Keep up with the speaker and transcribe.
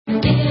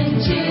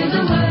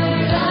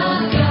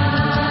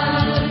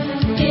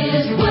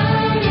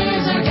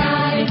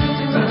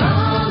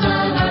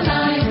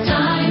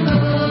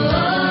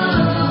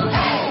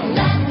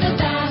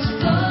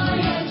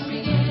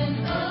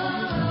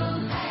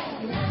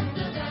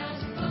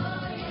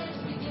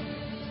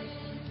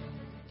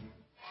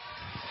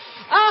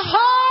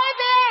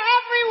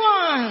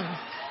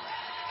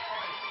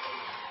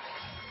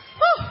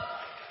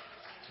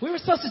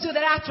Supposed to do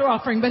that after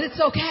offering, but it's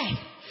okay.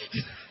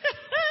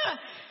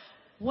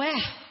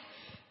 Well,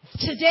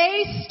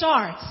 today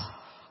starts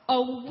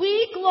a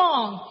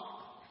week-long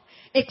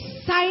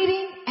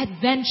exciting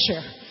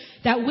adventure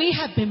that we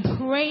have been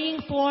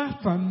praying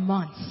for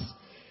months.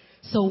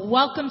 So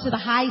welcome to the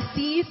High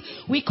Seas.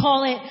 We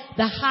call it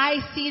the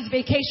High Seas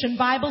Vacation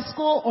Bible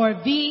School, or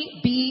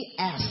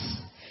VBS.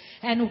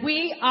 And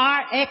we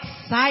are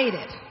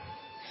excited.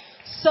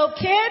 So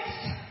kids,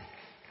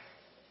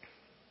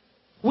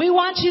 we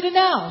want you to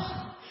know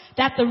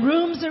that the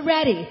rooms are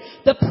ready,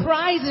 the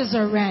prizes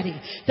are ready,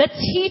 the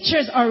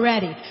teachers are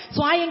ready.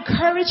 So I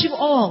encourage you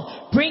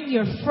all, bring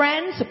your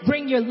friends,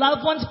 bring your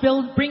loved ones,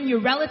 bring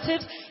your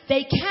relatives.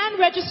 They can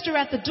register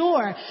at the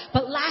door,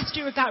 but last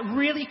year it got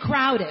really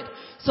crowded.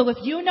 So if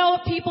you know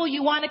of people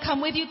you want to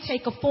come with you,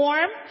 take a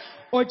form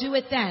or do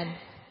it then.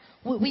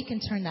 We can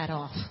turn that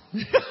off. I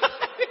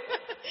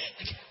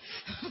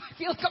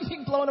feel like I'm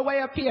being blown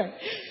away up here.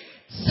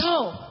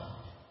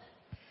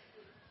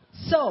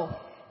 So,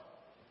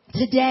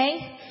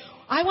 today,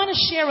 I want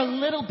to share a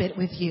little bit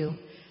with you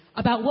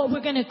about what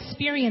we're going to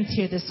experience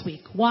here this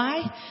week.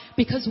 Why?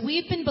 Because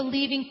we've been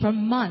believing for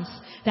months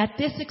that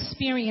this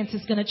experience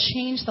is going to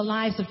change the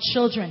lives of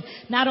children,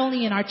 not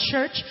only in our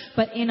church,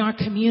 but in our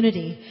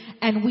community.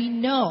 And we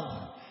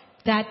know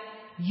that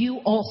you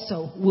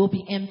also will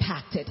be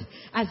impacted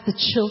as the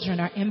children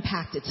are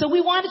impacted. So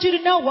we wanted you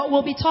to know what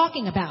we'll be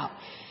talking about.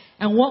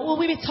 And what will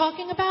we be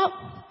talking about?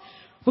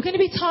 We're going to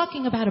be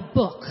talking about a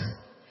book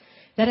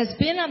that has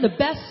been on the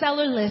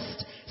bestseller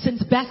list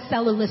since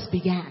bestseller list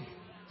began.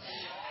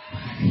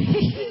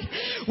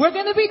 We're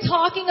going to be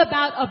talking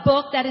about a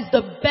book that is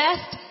the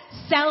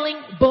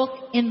best-selling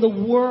book in the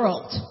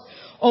world.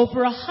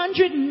 Over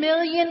 100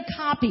 million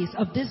copies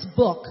of this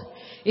book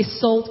is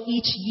sold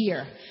each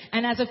year.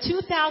 And as of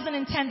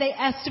 2010, they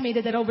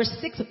estimated that over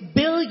 6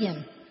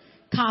 billion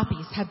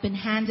copies have been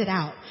handed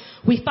out.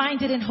 We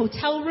find it in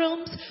hotel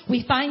rooms.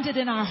 We find it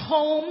in our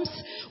homes.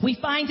 We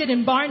find it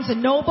in Barnes &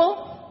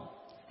 Noble.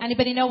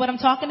 Anybody know what I'm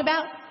talking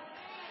about?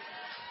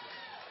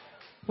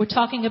 We're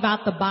talking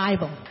about the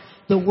Bible,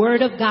 the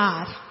Word of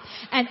God.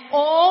 And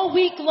all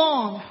week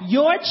long,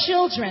 your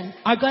children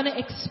are going to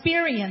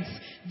experience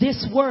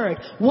this Word.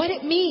 What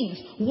it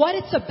means, what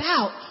it's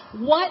about,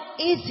 what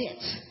is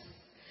it?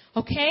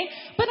 Okay?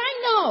 But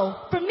I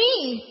know, for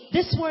me,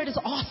 this Word is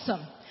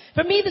awesome.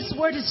 For me, this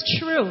Word is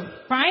true,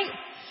 right?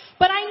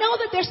 But I know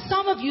that there's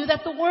some of you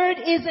that the Word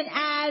isn't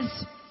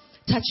as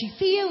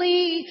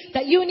touchy-feely,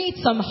 that you need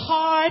some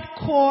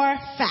hardcore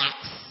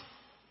facts.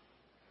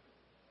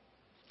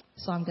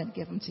 So I'm going to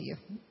give them to you.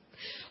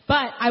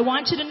 But I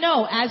want you to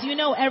know, as you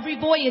know, every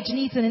voyage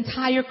needs an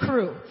entire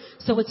crew.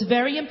 So it's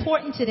very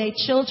important today,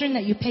 children,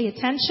 that you pay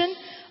attention.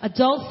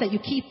 Adults, that you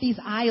keep these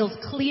aisles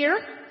clear.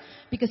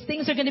 Because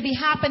things are going to be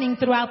happening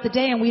throughout the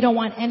day and we don't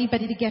want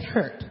anybody to get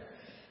hurt.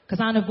 Because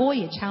on a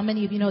voyage, how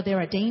many of you know there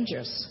are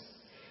dangers?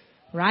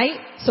 Right?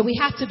 So we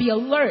have to be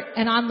alert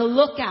and on the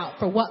lookout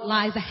for what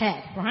lies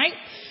ahead, right?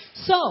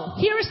 So,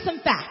 here are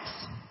some facts.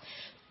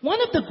 One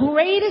of the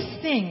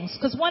greatest things,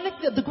 because one of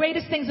the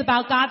greatest things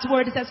about God's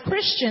Word is as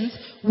Christians,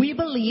 we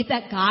believe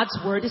that God's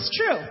Word is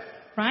true,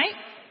 right?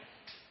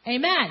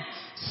 Amen.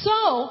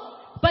 So,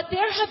 but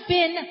there have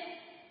been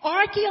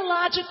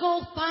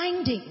archaeological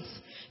findings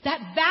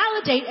that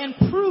validate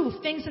and prove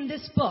things in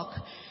this book.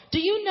 Do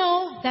you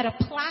know that a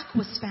plaque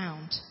was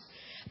found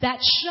that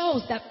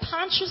shows that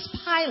Pontius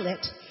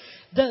Pilate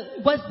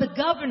was the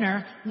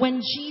governor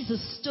when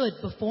Jesus stood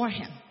before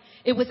him?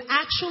 It was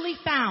actually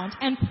found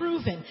and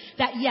proven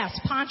that yes,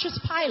 Pontius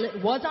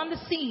Pilate was on the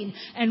scene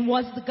and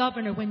was the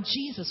governor when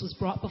Jesus was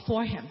brought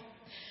before him.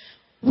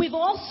 We've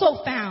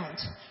also found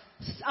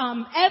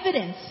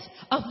evidence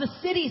of the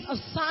cities of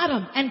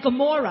Sodom and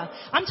Gomorrah.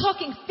 I'm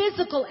talking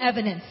physical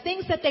evidence,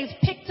 things that they've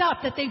picked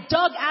up, that they've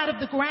dug out of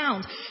the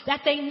ground,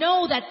 that they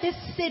know that these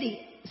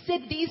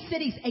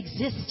cities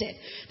existed.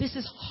 This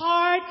is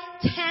hard,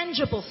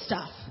 tangible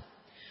stuff.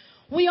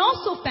 We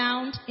also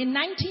found in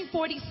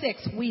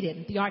 1946, we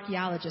didn't, the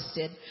archaeologists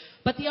did,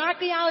 but the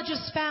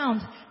archaeologists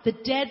found the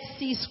Dead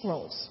Sea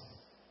Scrolls.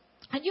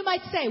 And you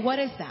might say, what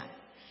is that?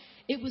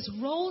 It was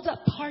rolled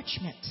up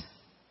parchment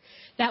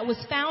that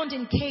was found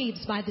in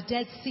caves by the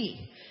Dead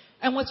Sea.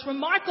 And what's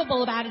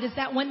remarkable about it is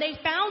that when they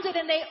found it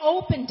and they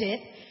opened it,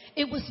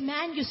 it was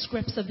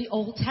manuscripts of the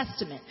Old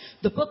Testament.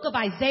 The book of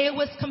Isaiah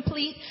was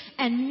complete,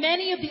 and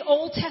many of the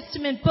Old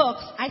Testament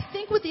books, I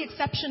think with the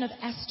exception of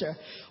Esther,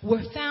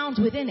 were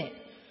found within it.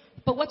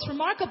 But what's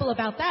remarkable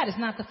about that is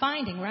not the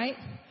finding, right?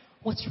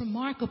 What's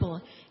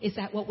remarkable is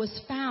that what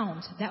was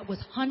found, that was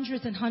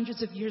hundreds and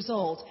hundreds of years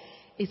old,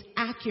 is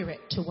accurate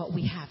to what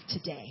we have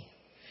today.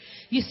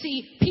 You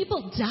see,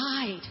 people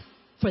died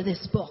for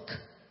this book.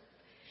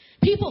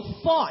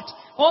 People fought.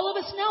 All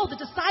of us know the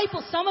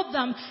disciples, some of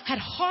them had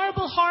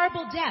horrible,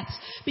 horrible deaths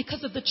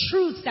because of the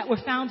truths that were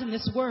found in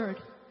this word.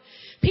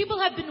 People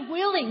have been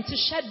willing to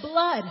shed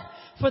blood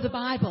for the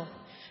Bible.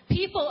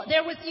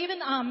 There was even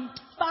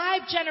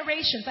 5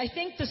 generations. I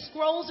think the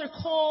scrolls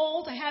are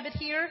called, I have it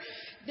here.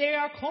 They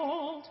are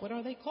called, what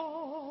are they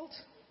called?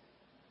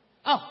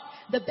 Oh,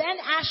 the Ben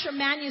Asher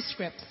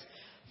manuscripts.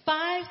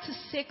 5 to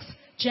 6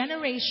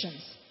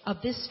 generations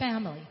of this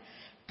family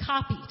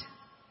copied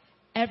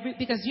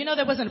because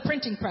there wasn't a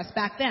printing press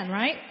back then,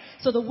 right?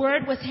 So the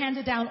word was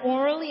handed down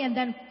orally and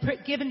then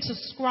given to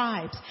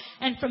scribes.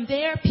 And from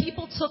there,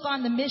 people took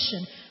on the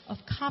mission of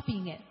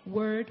copying it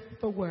word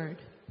for word,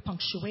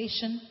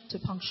 punctuation to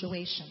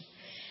punctuation.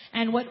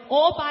 And what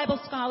all Bible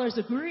scholars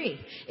agree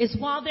is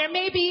while there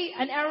may be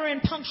an error in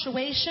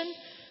punctuation,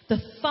 the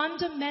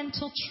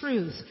fundamental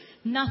truth,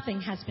 nothing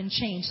has been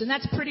changed. And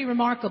that's pretty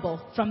remarkable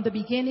from the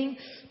beginning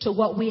to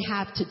what we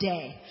have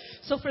today.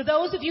 So for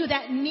those of you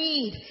that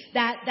need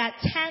that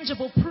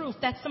tangible proof,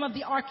 that's some of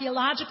the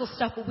archaeological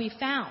stuff that we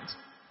found.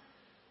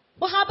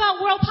 Well, how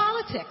about world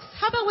politics?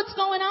 How about what's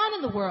going on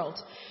in the world?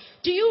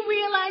 Do you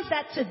realize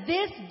that to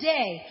this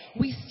day,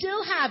 we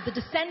still have the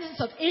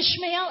descendants of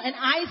Ishmael and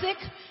Isaac,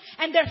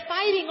 and they're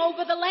fighting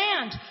over the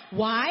land?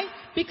 Why?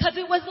 Because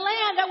it was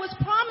land that was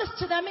promised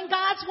to them in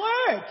God's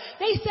word.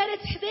 They said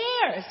it's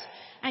theirs.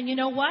 And you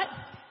know what?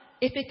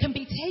 If it can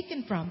be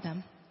taken from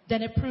them,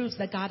 then it proves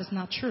that God is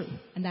not true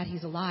and that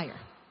he's a liar.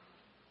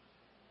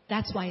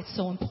 That's why it's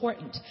so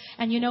important.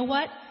 And you know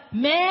what?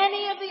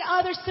 Many of the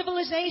other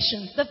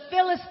civilizations, the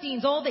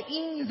Philistines, all the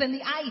Ings and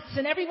the Ites,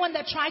 and everyone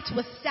that tried to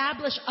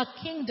establish a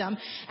kingdom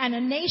and a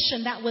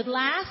nation that would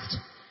last,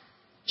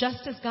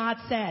 just as God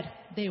said,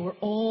 they were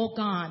all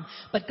gone.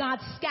 But God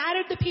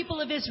scattered the people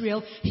of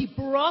Israel. He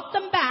brought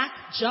them back,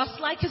 just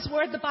like his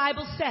word, the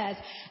Bible says.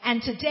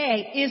 And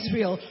today,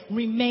 Israel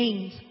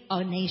remains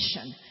a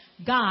nation.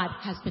 God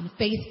has been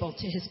faithful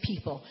to his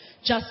people,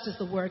 just as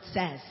the word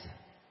says.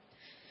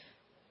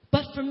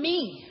 But for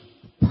me,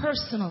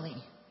 personally,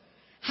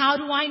 how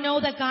do I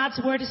know that God's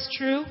word is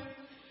true?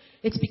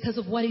 It's because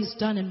of what he's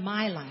done in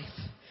my life.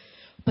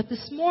 But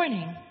this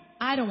morning,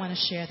 I don't want to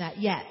share that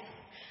yet.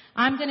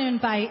 I'm going to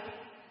invite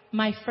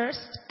my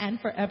first and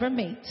forever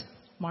mate,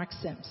 Mark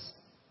Sims.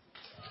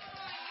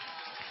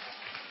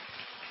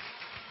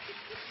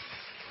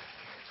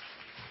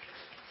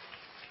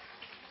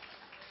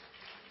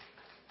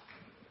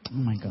 Oh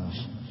my gosh.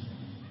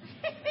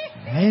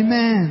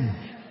 Amen.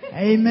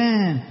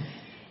 Amen.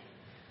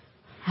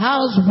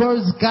 How's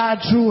words God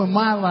true in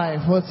my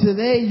life? Well,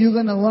 today you're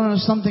going to learn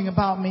something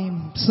about me.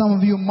 Some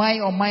of you might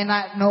or might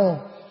not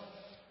know.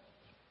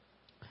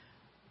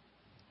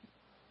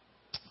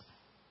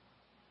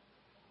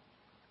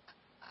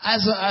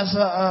 As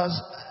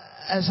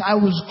I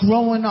was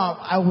growing up,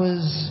 I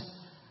was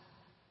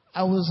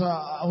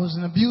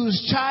an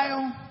abused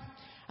child.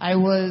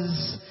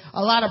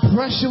 A lot of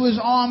pressure was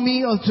on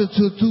me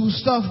to do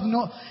stuff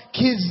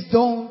kids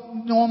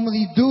don't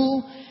normally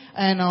do.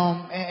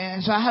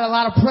 And so I had a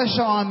lot of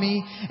pressure on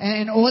me,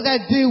 and all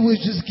that did was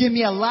just give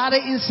me a lot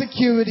of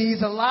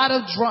insecurities, a lot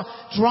of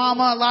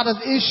drama, a lot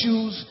of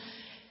issues,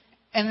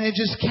 and it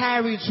just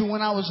carried to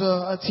when I was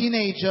a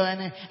teenager,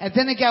 and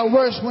then it got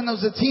worse when I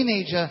was a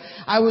teenager.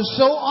 I was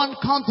so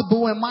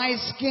uncomfortable in my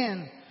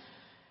skin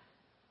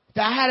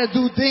that I had to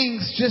do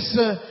things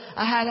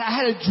I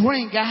had to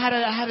drink, I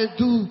had to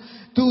do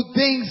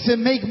things to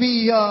make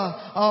me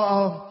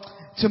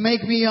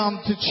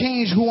to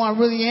change who I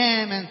really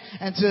am, and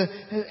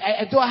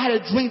I thought I had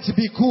to drink to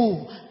be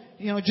cool,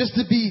 just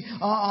to be,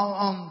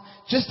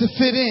 just to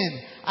fit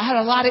in. I had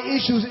a lot of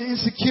issues and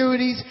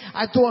insecurities.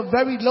 I thought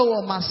very low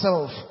of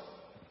myself,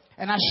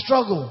 and I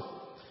struggled.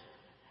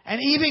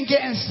 And even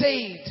getting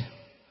saved,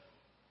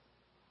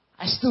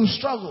 I still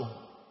struggle.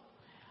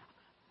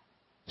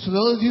 So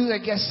those of you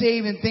that get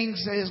saved and think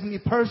that it's going to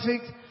be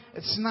perfect,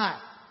 it's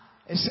not.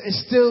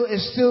 It's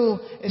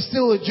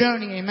still a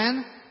journey,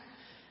 amen?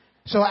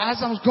 So as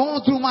I was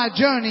going through my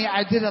journey,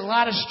 I did a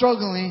lot of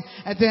struggling,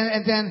 and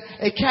then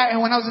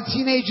when I was a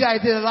teenager,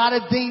 I did a lot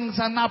of things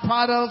I'm not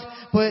proud of,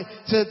 but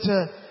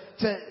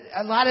to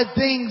a lot of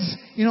things,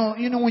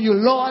 when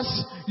you're lost,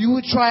 you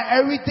would try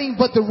everything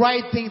but the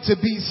right thing to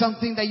be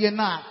something that you're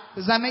not.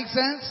 Does that make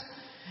sense?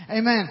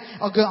 Amen.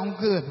 Oh, good. I'm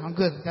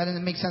good. That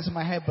didn't make sense in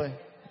my head, but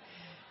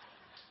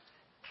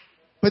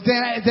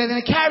then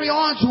it carried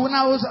on to when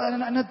I was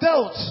an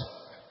adult.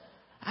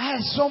 I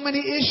had so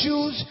many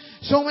issues,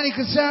 so many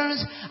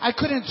concerns. I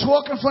couldn't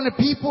talk in front of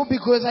people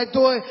because I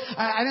thought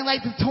I didn't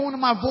like the tone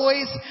of my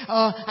voice.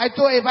 I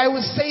thought if I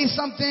would say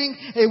something,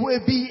 it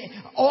would be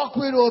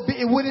awkward, or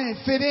it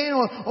wouldn't fit in,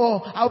 or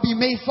I would be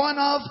made fun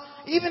of,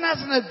 even as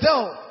an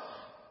adult.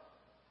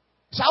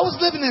 So I was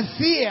living in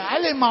fear.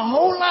 I lived my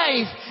whole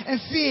life in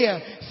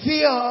fear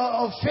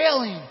of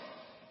failing.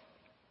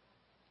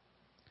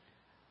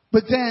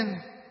 But then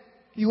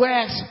you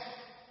ask,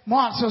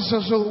 Mark, so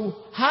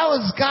how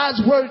is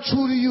God's word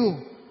true to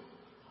you?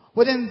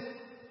 Well, then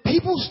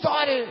people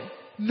started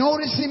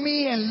noticing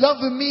me and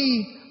loving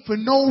me for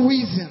no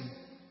reason.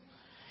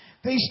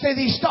 They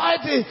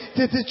started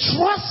to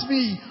trust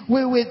me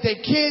with their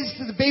kids,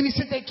 to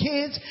babysit their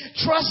kids,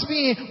 trust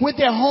me with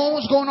their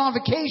homes, going on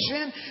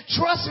vacation,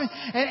 trust me.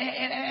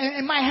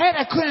 And in my head,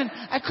 I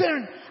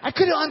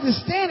couldn't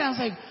understand. I was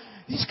like,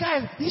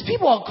 these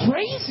people are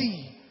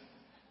crazy.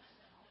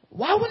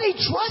 Why would they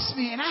trust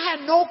me? And I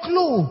had no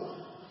clue.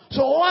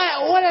 So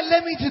all that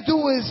led me to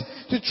do is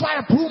to try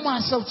to prove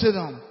myself to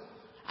them.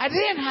 I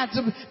didn't have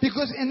to,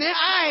 because in their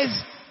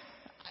eyes,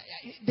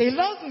 they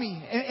loved me.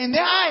 In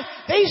their eyes,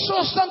 they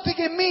saw something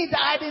in me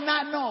that I did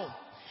not know.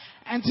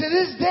 And to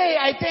this day,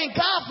 I thank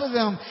God for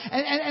them.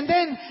 And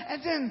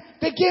then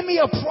they gave me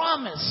a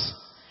promise.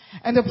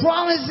 And the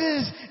promise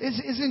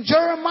is in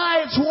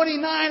Jeremiah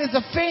 29. It's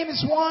a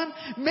famous one.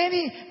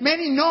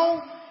 Many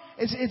know.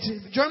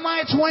 It's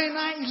Jeremiah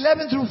 29,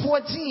 11 through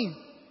 14.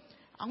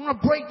 I'm going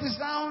to break this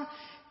down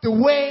the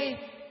way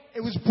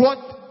it was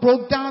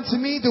broke down to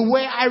me, the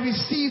way I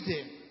received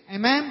it.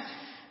 Amen.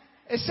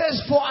 It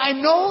says, for I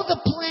know the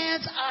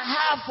plans I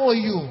have for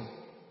you,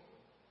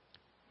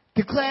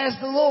 declares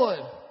the Lord.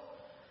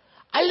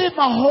 I lived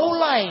my whole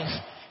life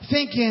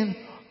thinking,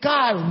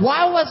 God,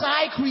 why was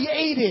I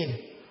created?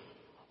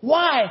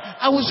 Why?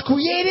 I was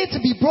created to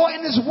be brought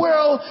in this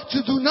world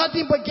to do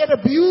nothing but get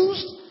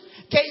abused,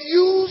 get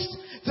used,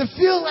 to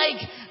feel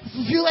like,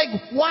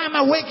 why am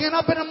I waking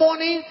up in the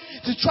morning?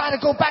 To try to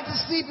go back to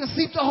sleep and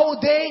sleep the whole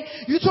day.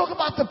 You talk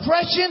about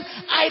depression.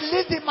 I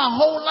lived it my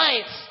whole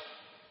life.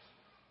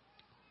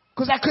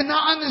 Because I could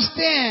not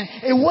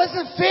understand. It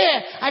wasn't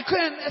fair. I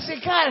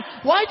said, God,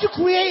 why'd you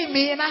create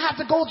me and I have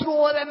to go through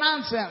all that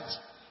nonsense?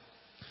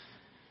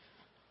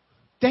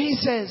 Then he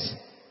says,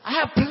 I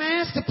have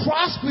plans to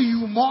prosper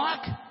you,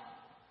 Mark,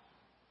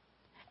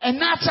 and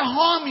not to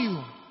harm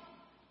you.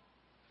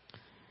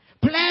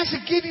 Plans to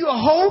give you a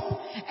hope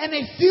and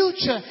a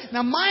future.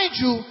 Now mind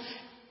you,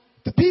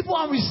 the people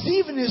I'm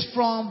receiving this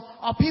from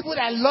are people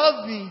that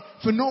love me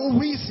for no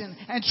reason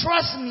and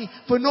trust me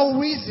for no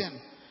reason.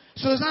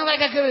 So it's not like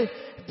I could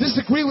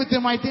disagree with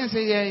them right there and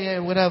say, yeah,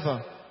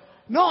 whatever.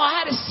 No, I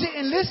had to sit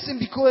and listen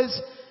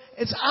because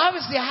it's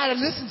obviously I had to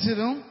listen to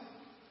them.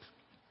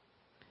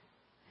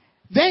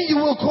 Then you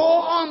will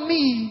call on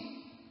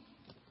me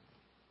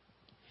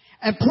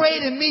and pray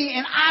to me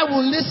and I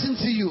will listen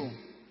to you.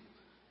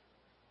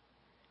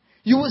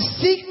 You will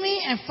seek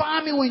me and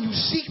find me when you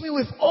seek me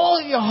with all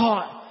your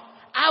heart.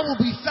 I will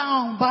be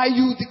found by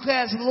you,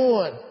 declares the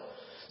Lord.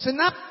 So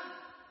now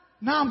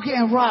I'm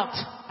getting rocked.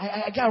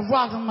 I got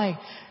rocked. I'm like,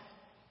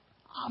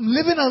 I'm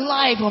living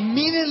a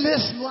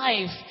meaningless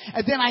life.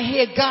 And then I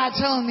hear God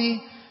telling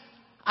me,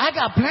 I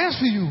got plans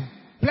for you.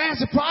 Plans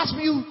to prosper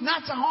you,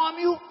 not to harm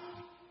you.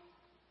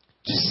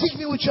 Just seek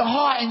me with your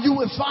heart and you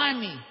will find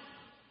me.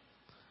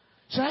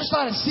 So I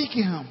started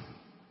seeking him.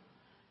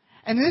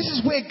 And this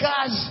is where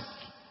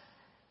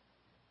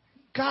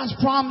God's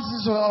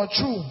promises are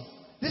true.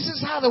 This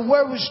is how the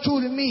word was true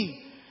to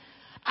me.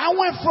 I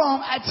went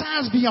from at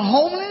times being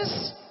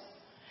homeless,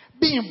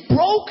 being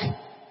broke,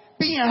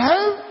 being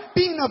hurt,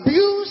 being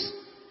abused.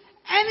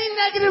 Any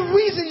negative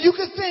reason you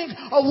could think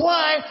of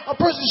why a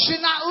person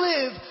should not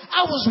live,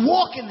 I was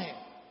walking it.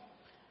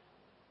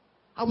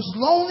 I was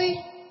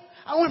lonely.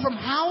 I went from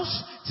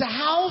house, to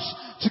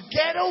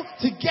ghetto,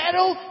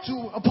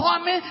 to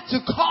apartment, to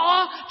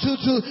car, to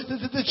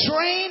the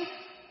train.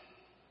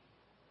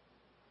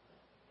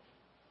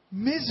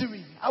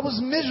 Misery. I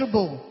was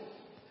miserable.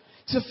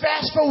 To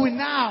fast forward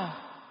now,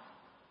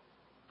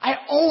 I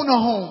own a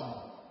home.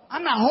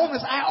 I'm not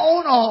homeless. I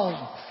own a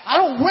home. I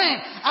don't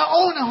rent. I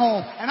own a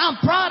home. And I'm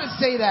proud to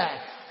say that.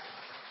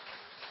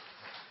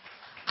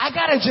 I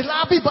got a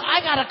jalopy, but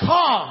I got a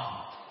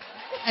car.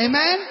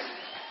 Amen?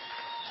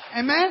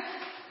 Amen?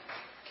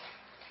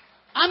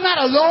 I'm not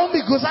alone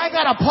because I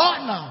got a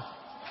partner.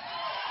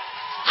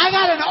 I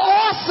got an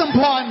awesome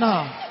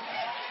partner.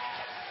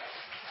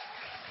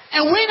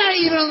 And we're not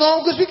even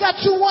alone because we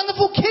got 2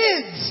 wonderful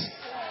kids.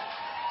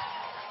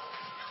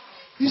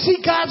 You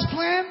see God's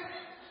plan?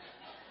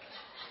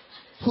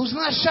 Who's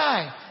not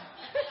shy?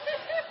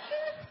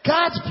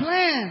 God's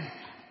plan.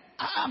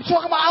 I'm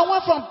talking about, I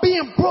went from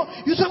being broke.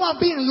 You're talking about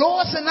being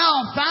lost and now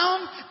I'm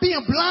found.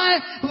 Being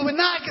blind, but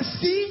now I can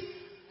see.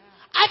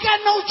 I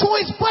got no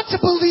choice but to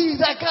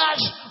believe that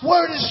God's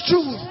word is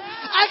truth.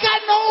 I got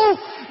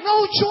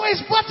no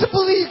choice but to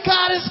believe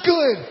God is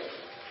good.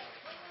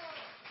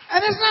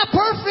 And it's not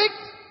perfect.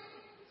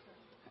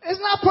 It's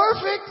not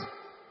perfect.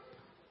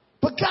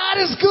 But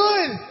God is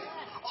good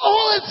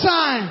all the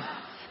time.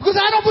 Because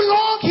I don't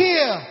belong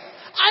here.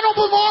 I don't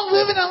belong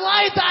living a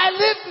life that I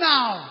live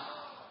now.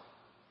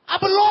 I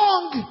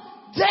belong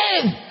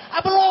dead.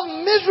 I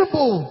belong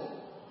miserable.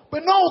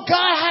 But no,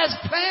 God has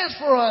plans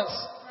for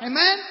us.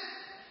 Amen?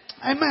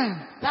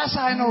 Amen. That's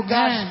how I know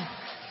God.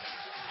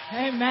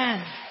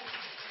 Amen.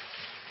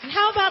 And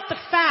how about the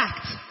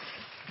fact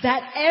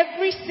that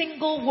every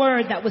single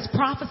word that was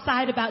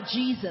prophesied about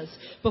Jesus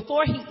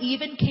before he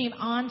even came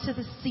onto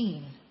the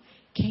scene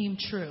came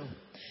true?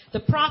 The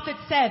prophet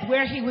said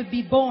where he would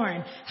be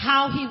born,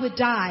 how he would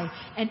die,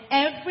 and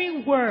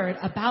every word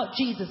about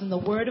Jesus in the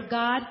Word of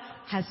God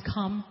has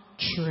come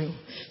true.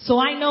 So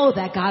I know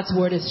that God's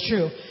Word is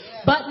true.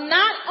 But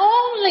not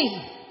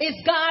only is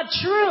God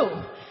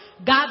true,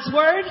 God's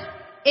Word,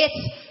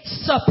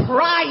 it's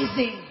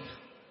surprising.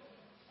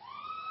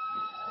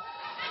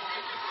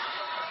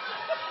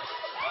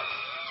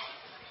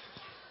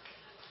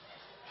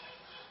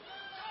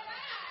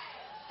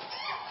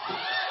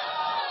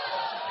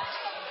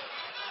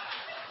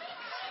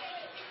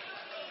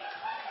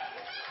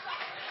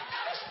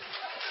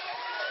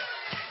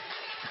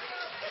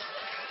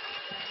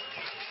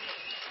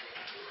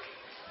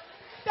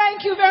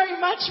 Thank you very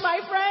much, my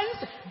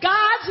friends.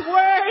 God's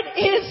Word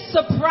is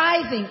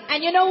surprising.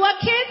 And you know what,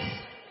 kids?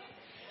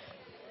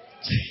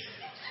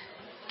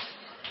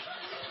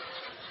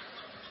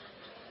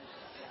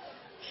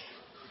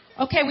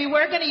 Okay, we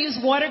were going to use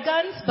water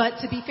guns, but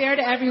to be fair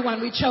to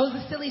everyone, we chose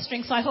the silly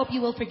string, so I hope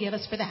you will forgive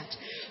us for that.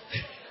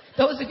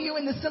 Those of you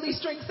in the silly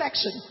string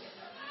section.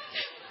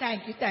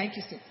 Thank you,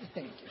 Sister,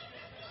 thank you.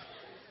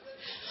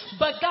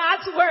 But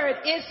God's Word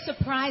is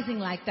surprising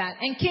like that.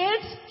 And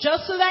kids,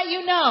 just so that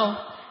you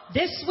know,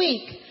 this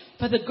week,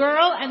 for the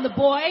girl and the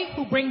boy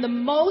who bring the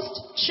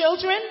most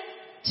children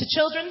to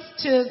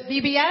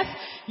VBS,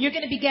 you're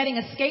going to be getting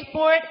a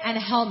skateboard and a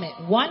helmet.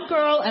 One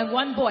girl and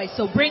one boy.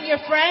 So bring your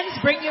friends,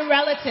 bring your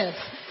relatives.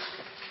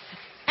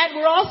 And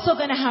we're also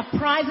going to have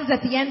prizes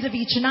at the end of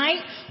each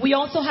night. We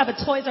also have a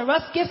Toys R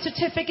Us gift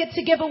certificate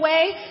to give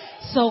away.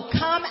 So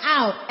come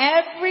out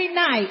every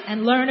night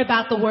and learn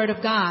about the Word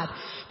of God.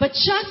 But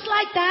just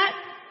like that,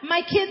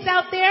 my kids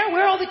out there,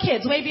 where are all the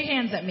kids? Wave your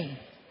hands at me.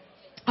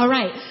 All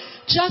right.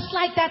 Just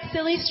like that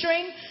silly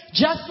string,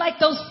 just like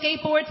those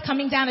skateboards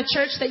coming down to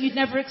church that you'd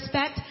never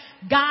expect,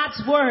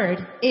 God's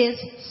Word is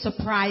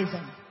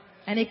surprising.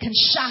 And it can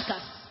shock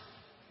us.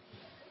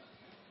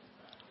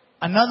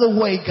 Another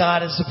way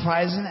God is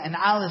surprising, and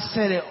Alice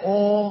said it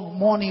all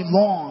morning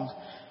long,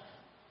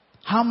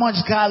 how much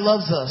God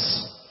loves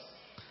us.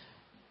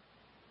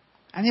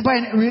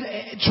 Anybody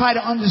really try to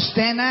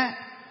understand that?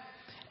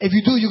 If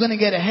you do, you're going to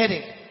get a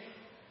headache.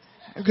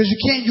 Because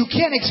you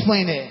can't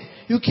explain it.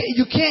 You can't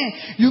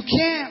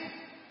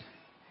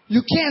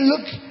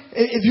look,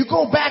 if you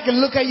go back and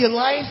look at your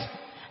life,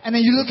 and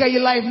then you look at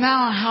your life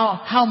now,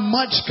 how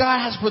much God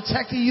has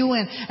protected you,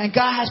 and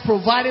God has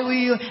provided with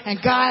you, and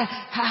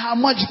how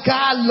much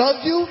God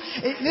loved you.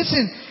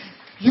 Listen,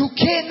 you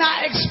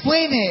cannot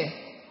explain it.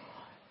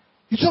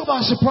 You talk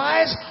about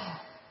surprise?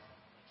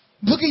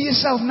 Look at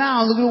yourself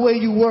now, look at where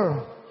you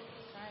were.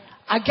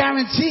 I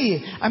guarantee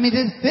it. I mean,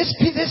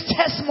 this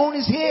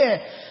testimony's here.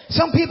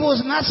 Some people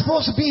are not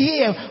supposed to be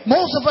here.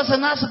 Most of us are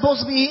not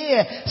supposed to be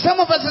here. Some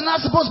of us are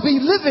not supposed to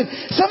be living.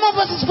 Some of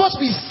us are supposed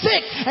to be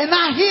sick and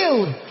not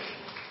healed.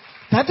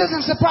 That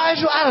doesn't surprise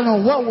you? I don't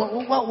know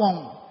what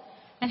won't.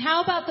 And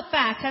how about the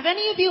fact, have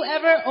any of you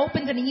ever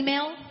opened an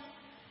email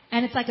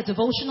and it's like a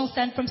devotional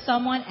sent from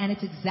someone and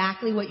it's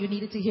exactly what you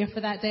needed to hear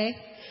for that day?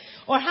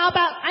 Or how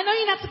about, I know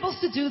you're not supposed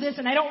to do this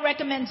and I don't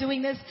recommend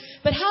doing this,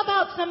 but how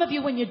about some of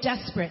you when you're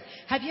desperate?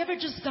 Have you ever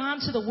just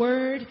gone to the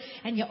Word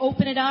and you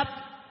open it up?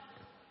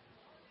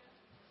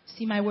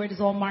 See, my word is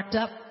all marked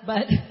up,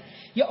 but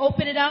you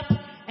open it up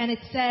and it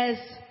says,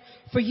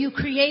 "For you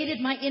created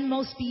my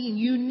inmost being.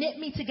 You knit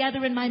me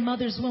together in my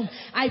mother's womb.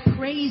 I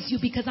praise you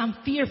because I'm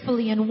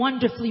fearfully and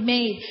wonderfully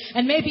made."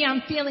 And maybe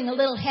I'm feeling a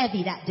little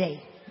heavy that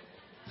day.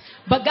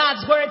 But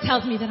God's Word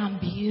tells me that I'm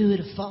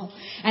beautiful.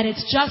 And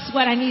it's just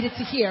what I needed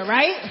to hear,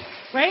 right?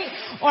 Right?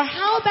 Or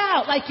how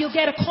about, like, you'll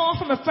get a call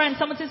from a friend.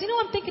 Someone says, "You know,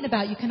 I'm thinking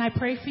about you. Can I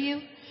pray for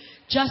you?"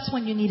 Just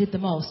when you need it the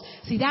most.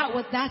 See,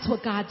 that's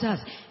what God does.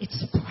 It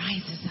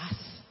surprises us.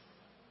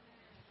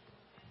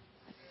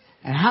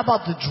 And how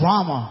about the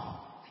drama?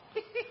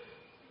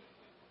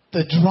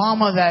 The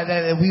drama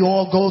that we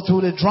all go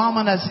through, the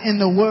drama that's in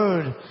the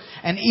Word.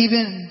 And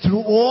even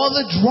through all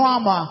the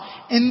drama,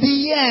 in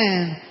the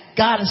end,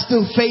 God is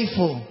still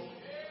faithful.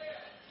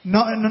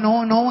 No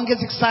one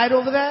gets excited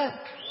over that?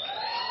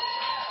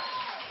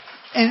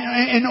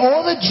 And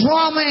all the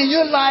drama in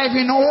your life,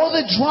 and all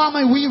the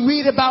drama we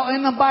read about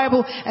in the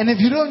Bible, and if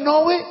you don't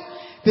know it,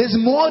 there's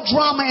more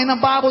drama in the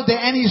Bible than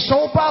any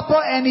soap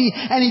opera, any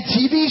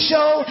TV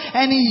show,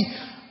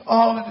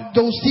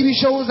 those TV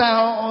shows that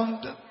are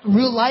on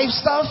real life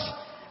stuff.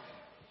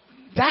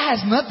 That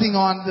has nothing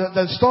on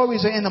the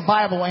stories are in the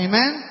Bible,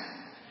 amen?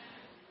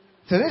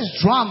 So there's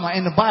drama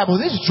in the Bible,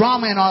 there's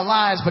drama in our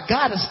lives, but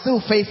God is still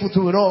faithful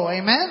to it all,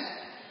 amen?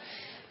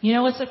 You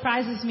know what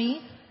surprises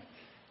me?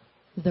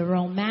 The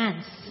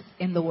romance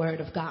in the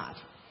Word of God.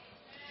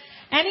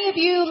 Any of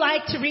you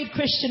like to read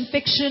Christian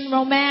fiction,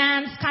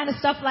 romance, kind of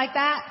stuff like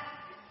that?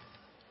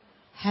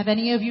 Have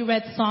any of you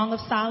read Song of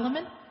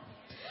Solomon?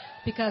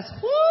 Because,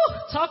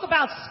 talk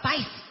about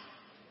spice.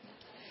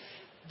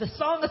 The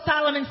Song of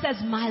Solomon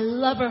says, "My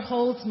lover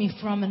holds me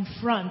from in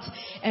front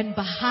and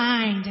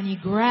behind, and he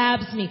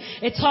grabs me."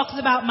 It talks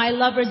about my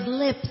lover's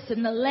lips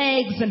and the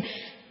legs. And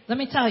let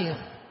me tell you,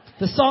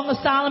 The Song of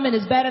Solomon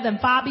is better than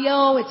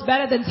Fabio. It's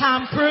better than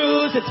Tom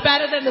Cruise. It's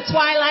better than the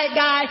Twilight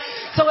guy.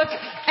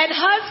 And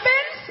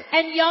husbands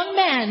and young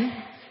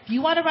men, if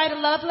you want to write a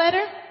love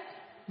letter,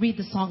 read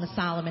the Song of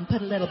Solomon.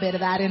 Put a little bit of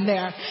that in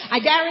there. I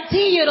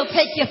guarantee you it'll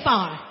take you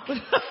far.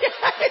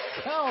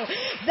 So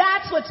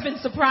that's what's been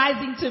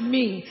surprising to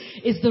me,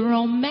 is the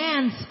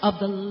romance of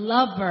the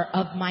lover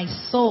of my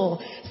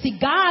soul. See,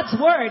 God's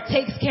word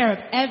takes care of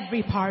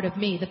every part of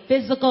me. The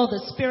physical,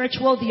 the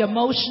spiritual, the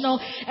emotional,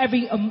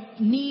 every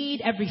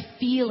need, every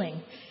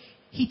feeling.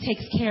 He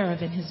takes care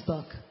of in his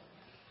book.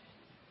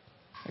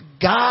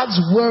 God's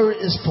word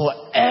is for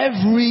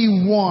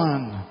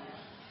everyone.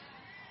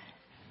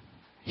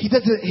 He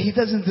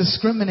doesn't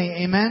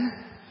discriminate. Amen.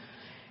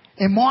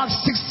 In Mark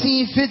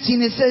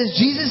 16:15 it says,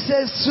 Jesus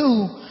says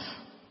too,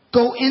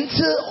 go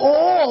into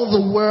all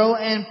the world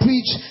and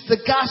preach the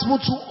gospel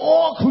to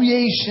all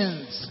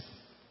creations.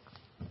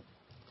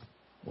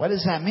 What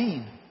does that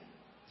mean?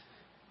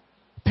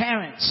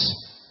 Parents,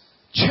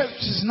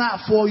 church is not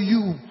for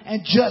you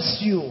and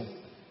just you.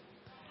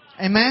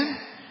 Amen.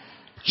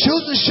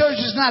 Children's church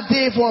is not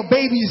there for a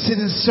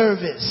babysitting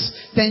service.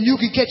 Then you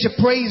can get your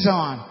praise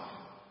on.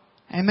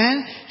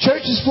 Amen.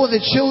 Church is for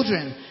the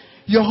children,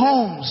 your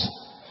homes.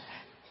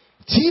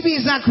 TV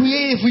is not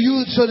created for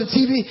you so the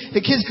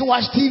kids can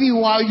watch TV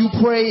while you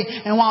pray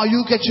and while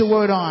you get your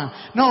word on.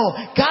 No,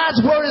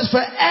 God's word is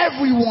for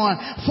everyone,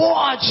 for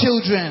our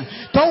children.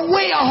 Don't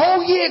wait a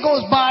whole year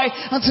goes by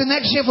until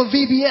next year for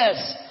VBS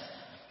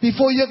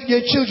before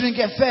your children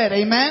get fed.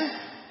 Amen.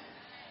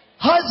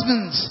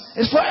 Husbands,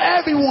 it's for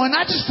everyone,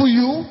 not just for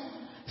you.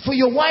 It's for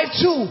your wife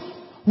too.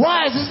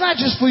 Wives, it's not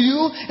just for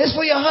you. It's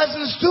for your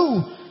husbands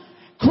too.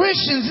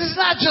 Christians, it's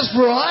not just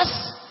for us.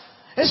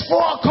 It's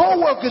for our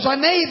co-workers, our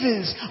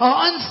neighbors,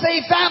 our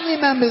unsaved family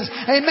members.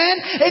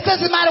 Amen? It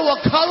doesn't matter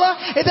what color.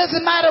 It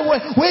doesn't matter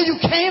where you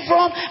came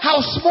from,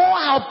 how small,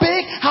 how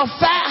big, how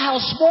fat,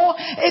 how small.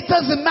 It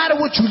doesn't matter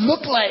what you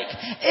look like.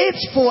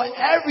 It's for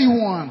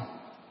everyone.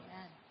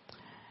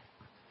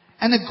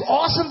 And the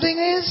awesome thing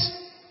is,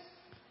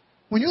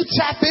 when you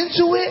tap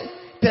into it,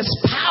 there's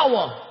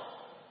power.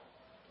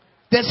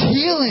 There's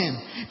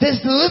healing. There's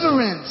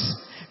deliverance.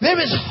 There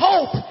is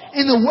hope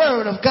in the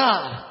word of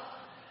God.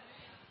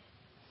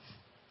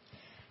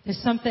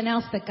 There's something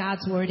else that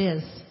God's word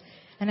is.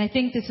 And I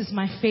think this is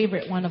my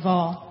favorite one of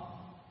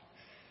all.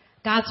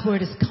 God's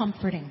word is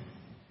comforting.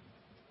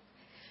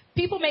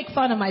 People make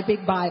fun of my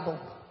big Bible.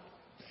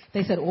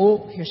 They said,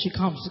 oh, here she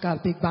comes. She's got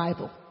a big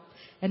Bible.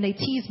 And they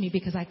tease me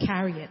because I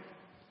carry it.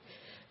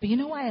 But you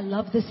know why I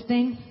love this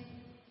thing?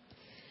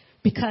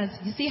 Because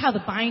you see how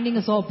the binding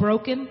is all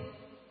broken?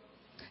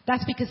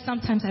 That's because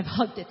sometimes I've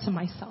hugged it to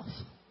myself.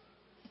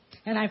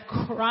 And I've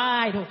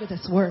cried over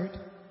this word.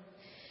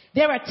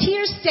 There are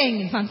tear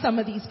stains on some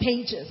of these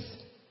pages.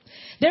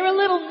 There are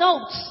little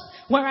notes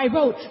where I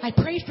wrote, I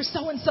prayed for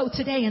so-and-so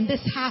today and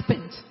this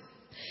happened.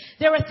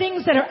 There are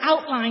things that are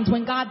outlined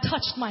when God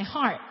touched my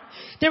heart.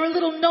 There are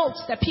little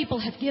notes that people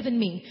have given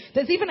me.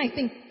 There's even, I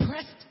think,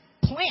 pressed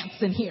plants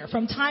in here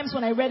from times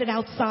when I read it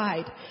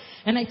outside.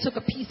 And I took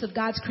a piece of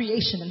God's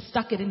creation and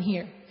stuck it in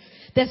here.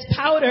 There's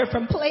powder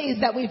from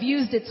plays that we've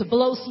used it to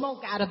blow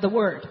smoke out of the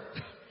word.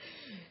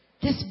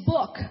 This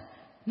book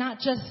not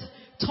just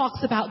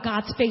talks about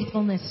God's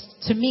faithfulness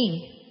to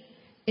me.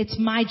 It's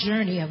my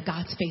journey of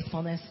God's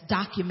faithfulness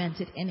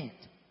documented in it.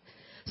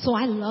 So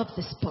I love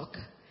this book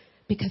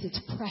because it's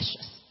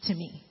precious to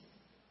me.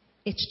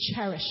 It's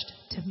cherished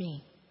to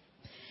me.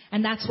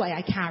 And that's why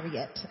I carry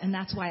it. And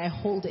that's why I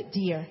hold it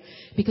dear.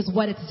 Because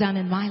what it's done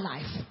in my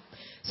life.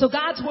 So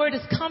God's word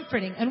is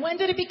comforting. And when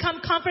did it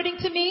become comforting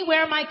to me?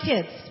 Where are my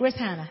kids? Where's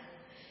Hannah?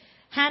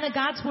 Hannah,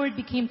 God's word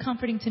became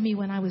comforting to me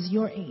when I was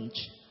your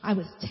age. I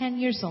was 10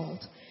 years old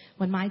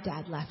when my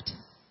dad left.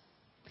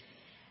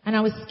 And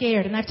I was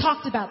scared. And I've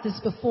talked about this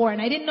before. And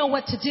I didn't know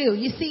what to do.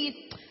 You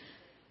see,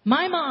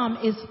 my mom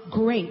is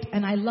great.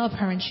 And I love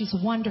her. And she's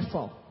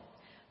wonderful.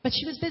 But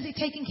she was busy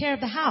taking care of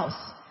the house.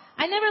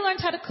 I never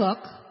learned how to cook.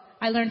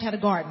 I learned how to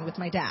garden with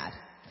my dad.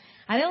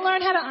 I didn't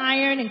learn how to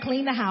iron and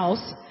clean the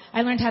house.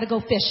 I learned how to go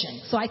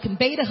fishing. So I can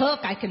bait a hook.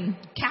 I can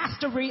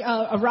cast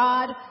a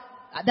rod.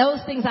 Those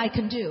things I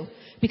can do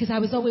because I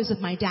was always with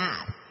my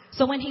dad.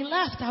 So when he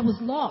left, I was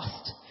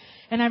lost.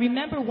 And I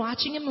remember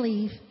watching him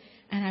leave.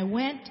 And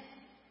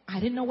I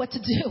didn't know what to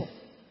do.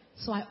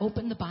 So I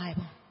opened the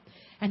Bible.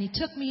 And he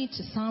took me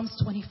to Psalms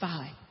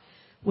 25.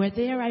 Where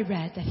there I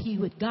read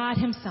that God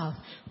himself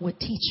would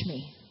teach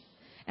me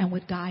and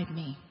would guide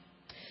me.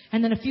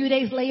 And then a few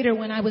days later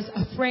when I was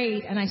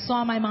afraid and I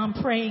saw my mom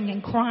praying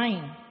and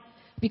crying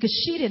because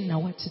she didn't know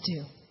what to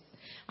do.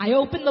 I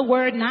opened the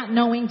word not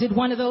knowing, did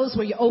one of those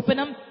where you open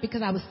them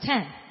because I was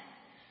 10.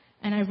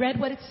 And I read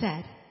what it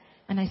said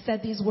and I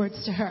said these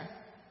words to her.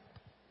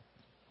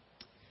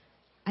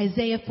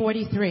 Isaiah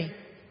 43.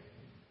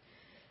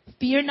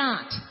 Fear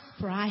not,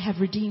 for I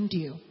have redeemed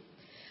you.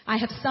 I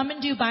have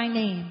summoned you by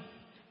name.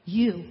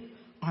 You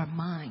are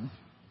mine.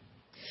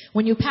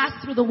 When you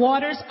pass through the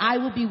waters, I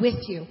will be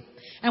with you.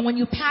 And when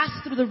you pass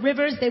through the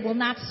rivers, they will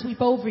not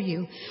sweep over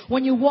you.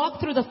 When you walk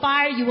through the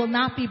fire, you will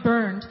not be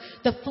burned.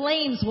 The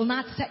flames will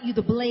not set you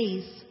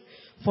ablaze.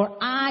 For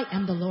I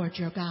am the Lord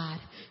your God.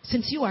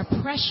 Since you are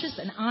precious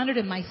and honored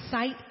in my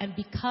sight, and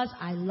because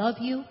I love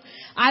you,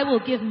 I will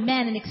give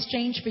men in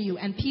exchange for you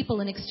and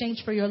people in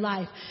exchange for your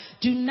life.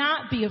 Do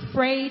not be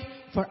afraid,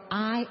 for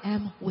I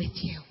am with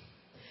you.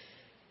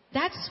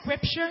 That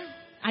scripture,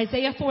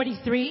 Isaiah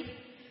 43,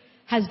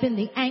 has been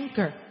the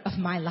anchor of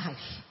my life.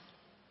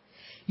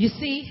 You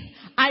see,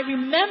 I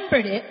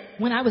remembered it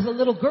when I was a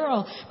little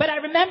girl, but I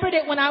remembered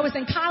it when I was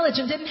in college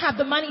and didn't have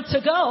the money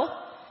to go.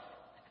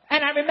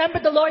 And I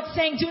remembered the Lord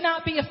saying, do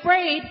not be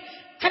afraid.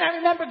 And I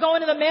remember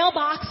going to the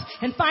mailbox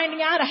and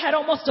finding out I had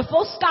almost a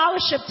full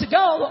scholarship to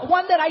go,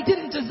 one that I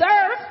didn't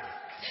deserve.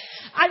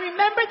 I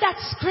remembered that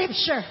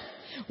scripture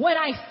when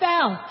I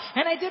fell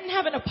and I didn't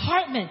have an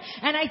apartment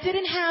and I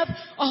didn't have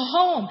a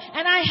home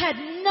and I had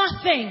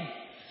nothing.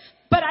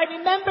 But I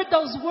remembered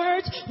those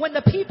words when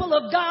the people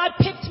of God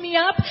picked me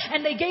up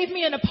and they gave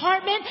me an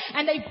apartment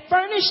and they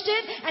furnished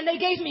it and they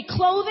gave me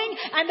clothing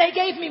and they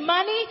gave me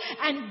money,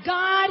 and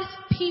God's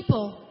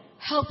people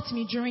helped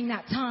me during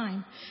that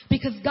time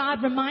because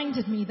God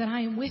reminded me that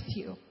I am with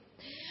you.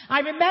 I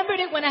remembered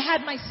it when I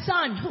had my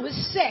son who was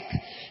sick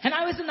and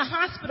I was in the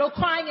hospital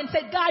crying and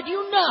said, God,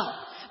 you know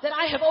that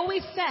I have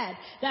always said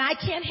that I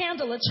can't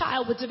handle a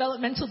child with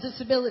developmental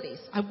disabilities.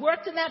 I've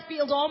worked in that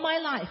field all my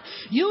life.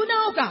 You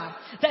know, God,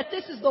 that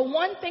this is the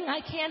one thing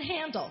I can't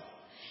handle.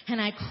 And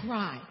I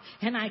cried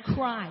and I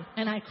cried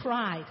and I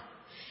cried.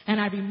 And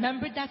I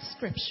remembered that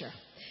scripture.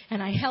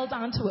 And I held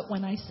on to it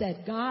when I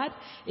said, God,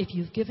 if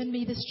you've given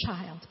me this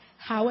child,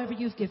 however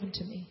you've given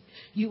to me,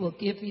 you will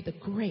give me the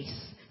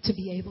grace to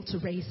be able to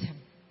raise him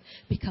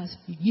because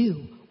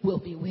you will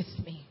be with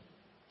me.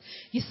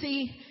 You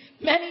see,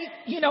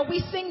 we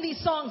sing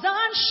these songs,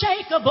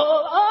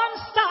 unshakable,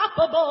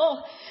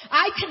 unstoppable.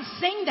 I can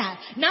sing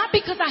that, not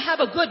because I have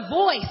a good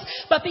voice,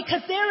 but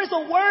because there is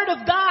a word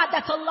of God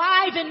that's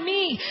alive in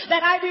me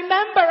that I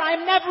remember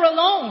I'm never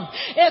alone.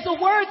 There's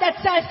a word that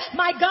says,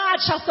 my God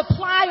shall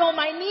supply all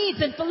my needs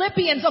in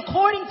Philippians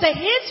according to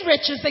his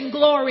riches and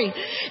glory.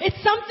 It's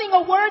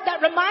a word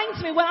that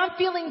reminds me when I'm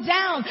feeling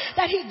down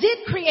that he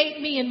did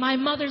create me in my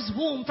mother's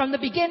womb from the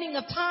beginning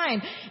of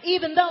time,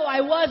 even though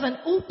I was an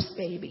oops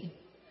baby.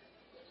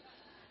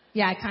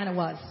 Yeah, I kind of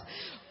was.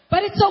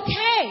 But it's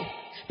okay.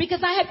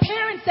 Because I had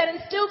parents that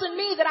instilled in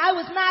me that I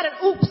was not an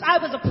oops, I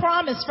was a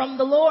promise from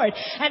the Lord.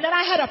 And that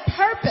I had a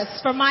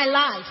purpose for my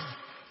life.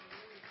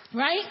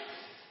 Right?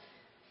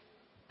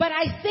 But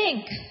I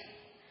think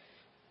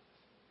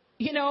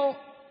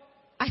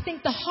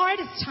the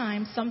hardest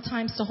time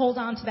sometimes to hold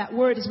on to that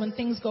word is when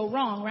things go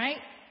wrong, right?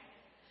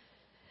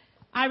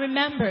 I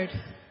remembered,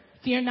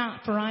 fear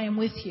not, for I am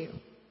with you.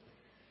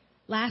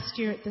 Last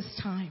year at this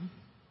time,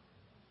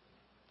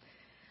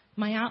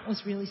 my aunt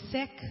was really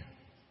sick.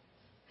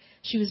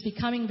 She was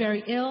becoming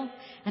very ill.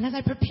 And as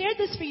I prepared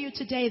this for you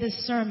today, this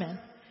sermon,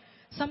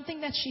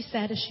 something that she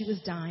said as she was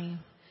dying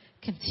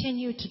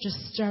continued to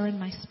just stir in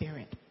my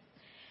spirit.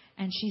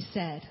 And she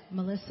said,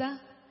 Melissa,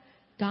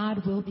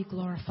 God will be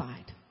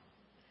glorified.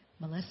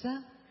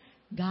 Melissa,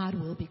 God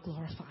will be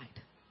glorified.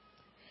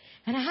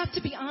 And I have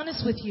to be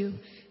honest with you,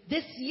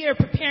 this year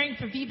preparing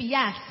for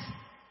VBS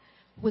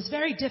was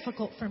very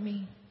difficult for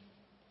me.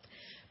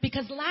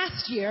 Because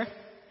last year,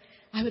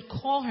 I would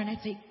call her and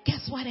I'd say,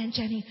 guess what, Aunt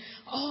Jenny?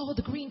 Oh,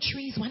 the green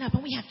trees went up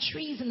and we have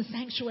trees in the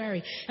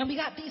sanctuary. And we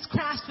got these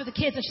crafts for the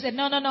kids. And she said,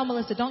 no,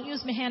 Melissa, don't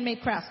use my handmade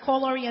crafts.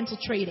 Call Oriental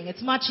Trading.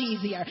 It's much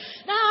easier.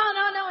 No,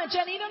 Aunt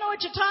Jenny, you don't know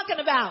what you're talking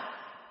about.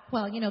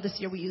 Well, this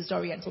year we used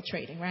Oriental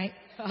Trading, right?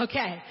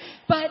 Okay.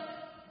 But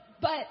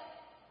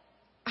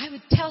I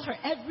would tell her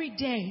every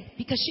day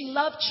because she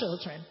loved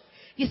children.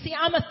 You see,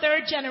 I'm a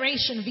third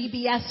generation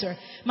VBSer.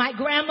 My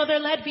grandmother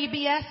led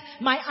VBS,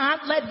 my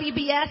aunt led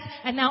VBS,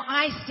 and now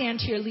I stand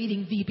here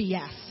leading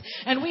VBS.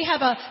 And we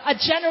have a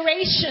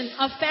generation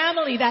of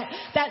family that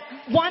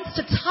wants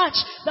to touch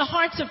the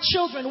hearts of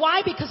children.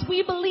 Why? Because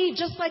we believe,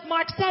 just like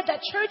Mark said,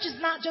 that church is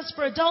not just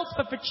for adults,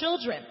 but for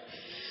children.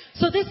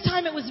 So this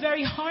time it was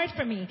very hard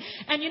for me.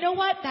 And you know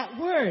what? That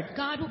word,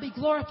 God will be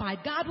glorified,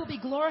 God will be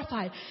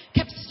glorified,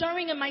 kept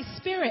stirring in my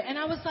spirit. And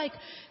I was like,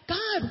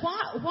 God,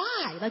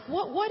 why? Like,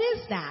 what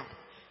is that?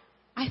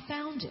 I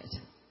found it.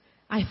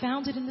 I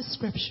found it in the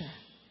scripture.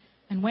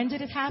 And when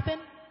did it happen?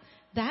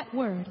 That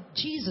word,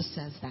 Jesus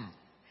says that.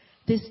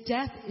 This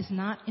death is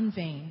not in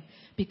vain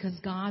because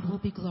God will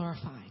be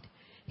glorified.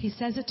 He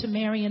says it to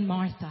Mary and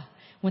Martha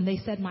when they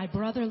said, my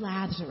brother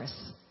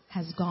Lazarus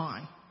has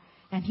gone.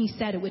 And he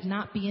said it would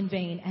not be in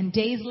vain. And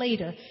days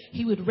later,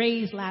 he would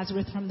raise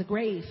Lazarus from the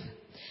grave.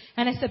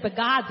 And I said, but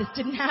God, this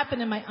didn't happen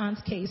in my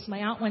aunt's case. My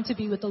aunt went to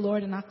be with the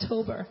Lord in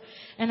October.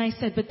 And I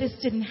said, but this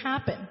didn't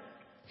happen.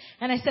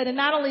 And I said, and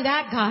not only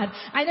that, God,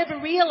 I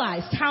never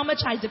realized how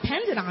much I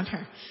depended on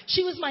her.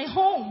 She was my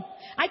home.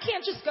 I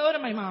can't just go to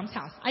my mom's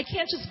house. I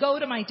can't just go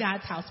to my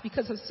dad's house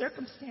because of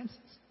circumstances.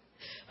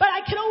 But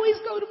I can always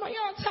go to my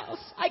aunt's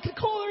house. I could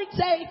call her and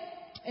say,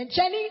 Aunt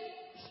Jenny,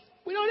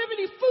 We don't have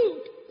any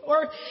food.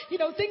 Or,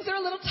 things are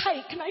a little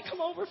tight. Can I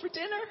come over for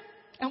dinner?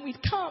 And we'd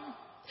come.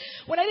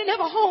 When I didn't have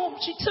a home,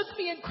 she took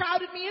me and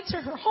crowded me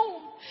into her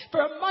home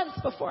for a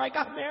month before I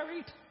got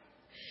married.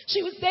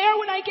 She was there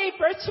when I gave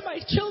birth to my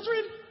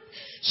children.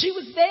 She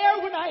was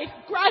there when I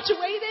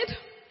graduated.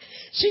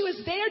 She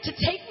was there to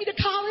take me to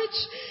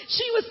college.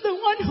 She was the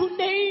one who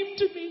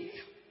named me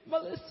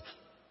Melissa.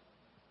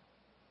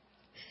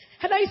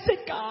 And I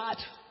said, God,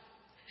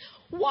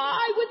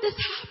 why would this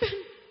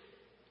happen?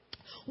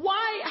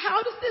 Why?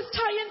 How does this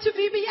tie into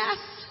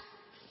VBS?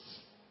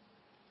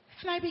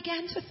 And I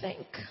began to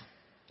think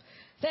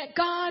that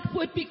God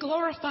would be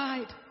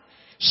glorified.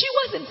 She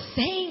wasn't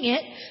saying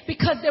it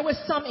because there was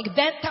some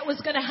event that was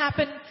going to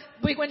happen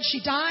when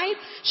she died.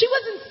 She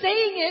wasn't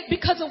saying it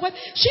because of what.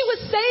 She was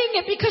saying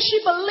it because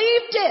she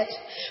believed it.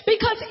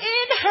 Because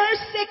in her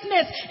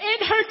sickness, in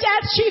her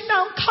death, she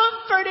found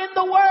comfort in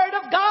the Word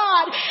of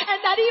God. And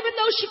that even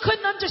though she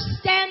couldn't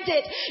understand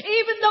it,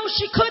 even though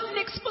she couldn't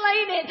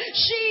explain it,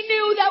 she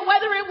knew that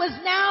whether it was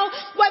now,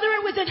 whether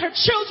it was in her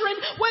children,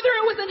 whether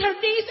it was in her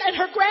niece and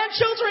her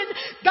grandchildren,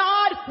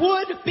 God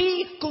would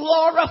be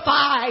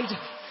glorified.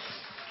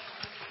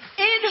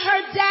 In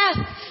her death,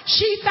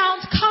 she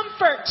found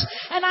comfort.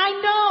 And I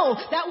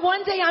know that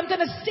one day I'm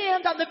going to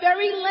stand on the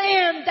very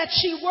land that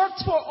she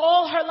worked for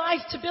all her life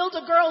to build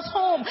a girl's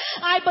home.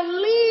 I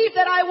believe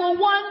that I will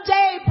one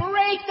day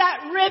break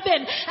that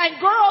ribbon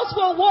and girls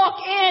will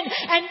walk in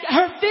and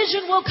her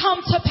vision will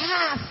come to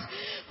pass.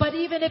 But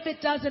even if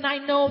it doesn't, I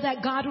know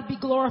that God would be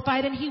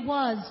glorified, and He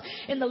was,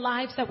 in the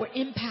lives that were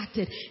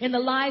impacted, in the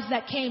lives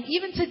that came.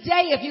 Even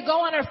today, if you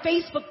go on our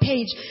Facebook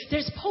page,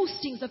 there's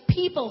postings of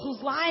people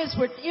whose lives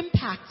were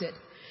impacted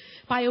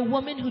by a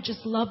woman who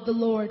just loved the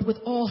Lord with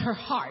all her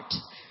heart.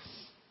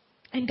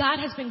 And God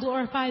has been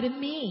glorified in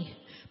me,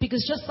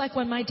 because just like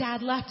when my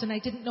dad left and I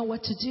didn't know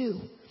what to do,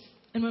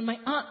 and when my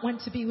aunt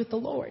went to be with the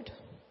Lord,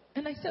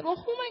 and I said, well,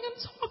 who am I going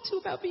to talk to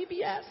about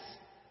VBS?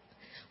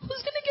 Who's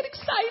going to get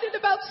excited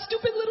about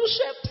stupid little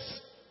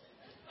ships?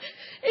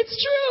 It's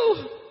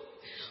true.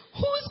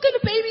 Who's going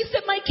to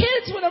babysit my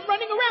kids when I'm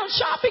running around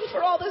shopping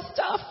for all this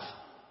stuff?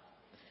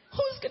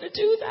 Who's going to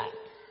do that?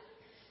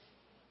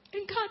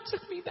 And God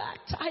took me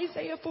back to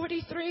Isaiah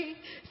 43.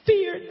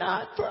 Fear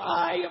not, for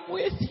I am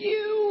with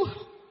you.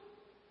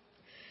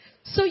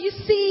 So you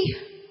see,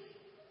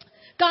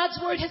 God's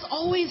Word has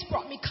always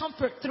brought me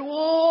comfort through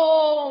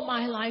all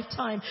my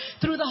lifetime,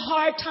 through the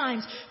hard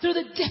times, through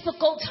the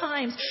difficult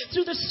times,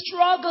 through the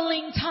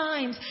struggling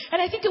times.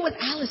 And I think it was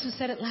Alice who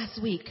said it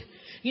last week.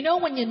 You know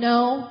when you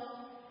know,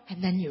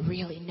 and then you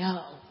really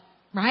know,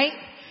 right?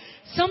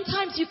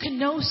 Sometimes you can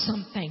know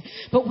something,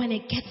 but when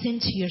it gets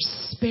into your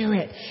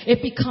spirit,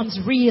 it becomes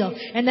real.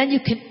 And then you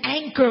can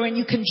anchor and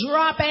you can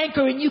drop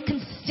anchor and you can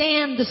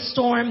stand the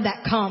storm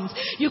that comes.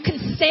 You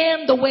can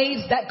stand the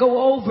waves that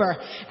go over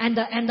and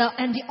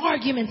the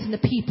arguments and the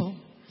people.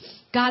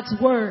 God's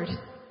Word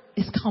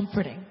is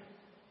comforting.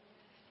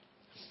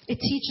 It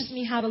teaches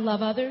me how to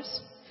love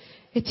others.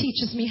 It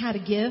teaches me how to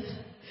give.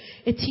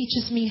 It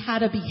teaches me how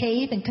to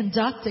behave and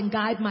conduct and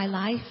guide my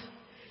life.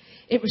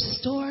 It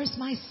restores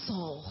my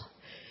soul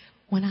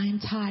when I'm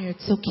tired.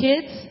 So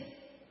kids,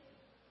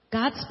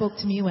 God spoke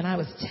to me when I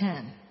was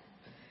 10.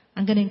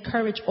 I'm going to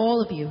encourage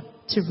all of you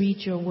to read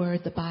your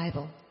Word, the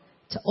Bible,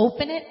 to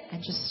open it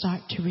and just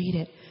start to read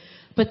it.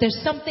 But there's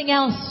something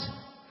else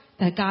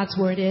that God's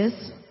Word is.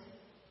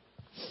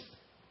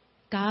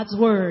 God's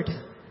Word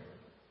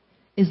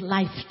is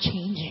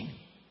life-changing.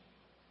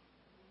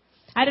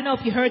 I don't know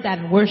if you heard that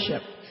in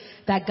worship,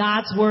 that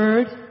God's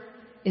Word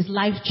is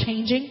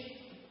life-changing.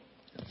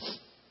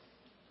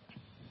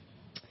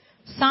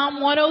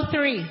 Psalm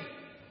 103.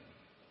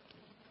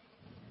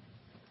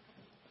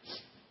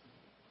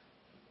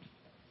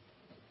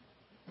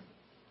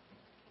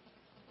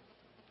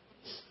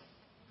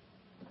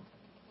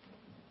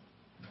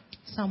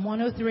 Psalm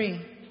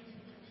 103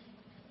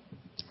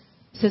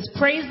 says,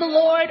 praise the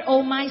Lord,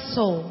 O my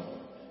soul,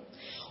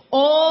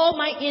 all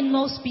my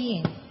inmost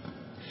being.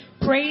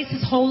 Praise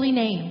His holy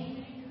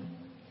name.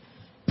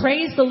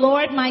 Praise the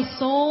Lord, my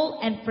soul,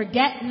 and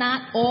forget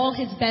not all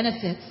His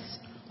benefits.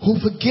 Who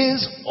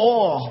forgives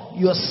all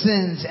your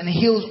sins and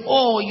heals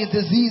all your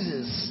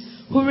diseases.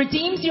 Who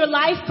redeems your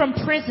life from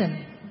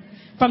prison,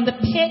 from the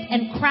pit,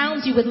 and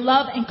crowns you with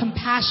love and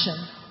compassion.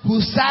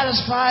 Who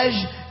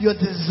satisfies your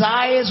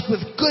desires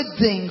with good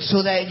things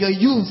so that your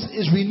youth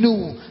is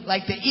renewed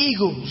like the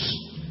eagles.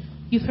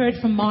 You've heard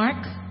from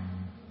Mark.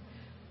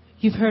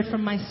 You've heard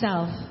from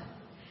myself.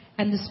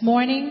 And this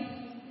morning,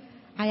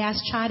 I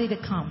asked Chadi to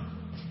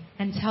come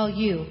and tell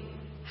you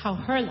how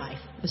her life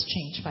was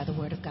changed by the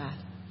Word of God.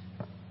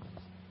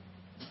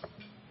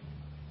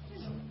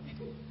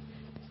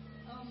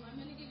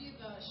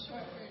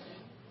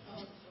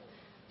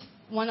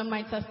 One of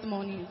my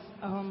testimonies.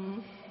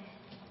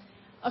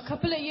 A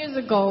couple of years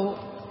ago,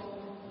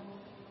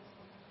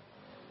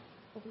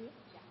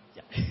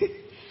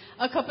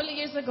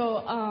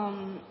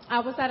 I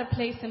was at a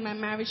place in my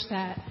marriage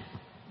that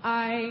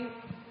I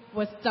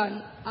was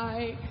done.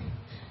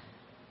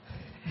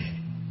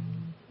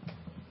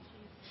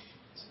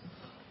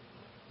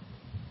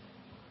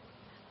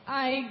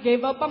 I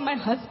gave up on my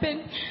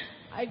husband.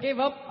 I gave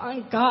up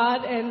on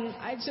God, and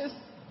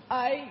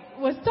I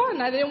was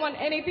done. I didn't want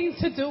anything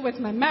to do with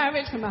my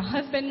marriage, with my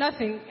husband,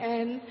 nothing.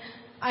 And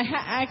I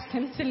had asked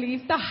him to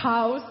leave the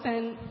house,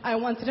 and I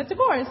wanted a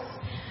divorce.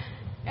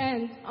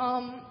 And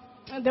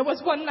there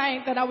was one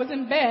night that I was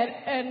in bed,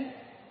 and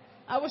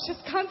I was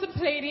just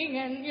contemplating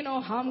and,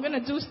 how I'm going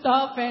to do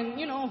stuff and,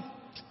 I'm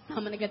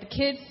going to get the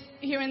kids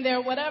here and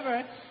there,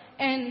 whatever.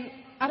 And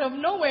out of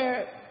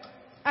nowhere,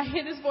 I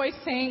hear this voice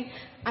saying,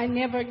 I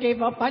never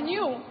gave up on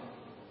you.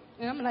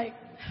 And I'm like,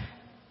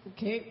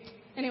 okay.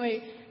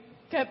 Anyway,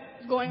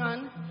 kept going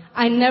on.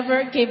 I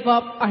never gave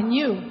up on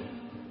you.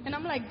 And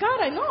I'm like, God,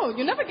 I know.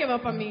 You never gave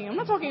up on me. I'm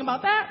not talking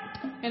about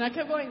that. And I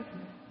kept going,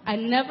 I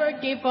never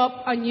gave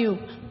up on you.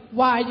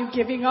 Why are you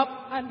giving up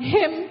on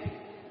him?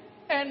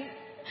 And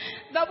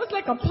that was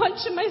like a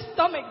punch in my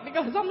stomach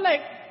because I'm like,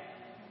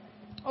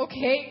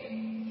 okay,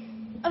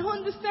 I don't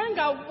understand,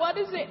 God. What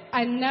is it?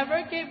 I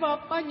never gave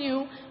up on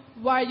you.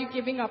 Why are you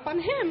giving up on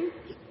him?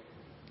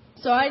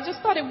 So I just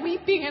started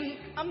weeping, and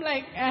I'm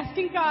like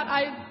asking God,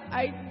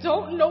 I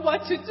don't know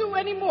what to do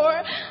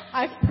anymore.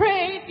 I've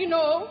prayed,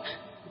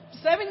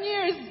 7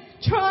 years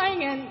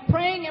trying and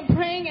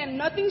praying, and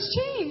nothing's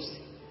changed.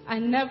 I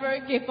never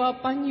gave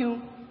up on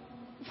you.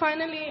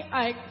 Finally,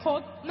 I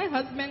called my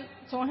husband,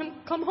 told him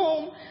come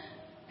home,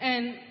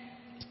 and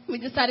we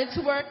decided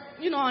to work,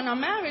 on our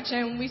marriage,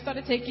 and we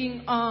started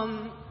taking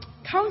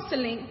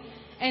counseling.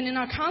 And in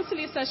our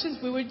counseling sessions,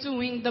 we were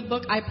doing the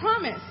book I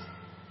Promise.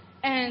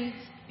 And,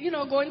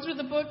 going through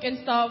the book and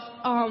stuff,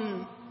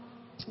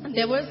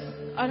 there was,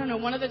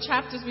 one of the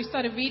chapters we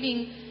started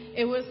reading,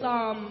 it was,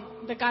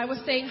 the guy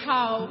was saying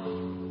how,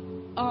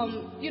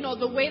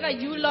 the way that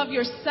you love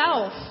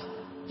yourself,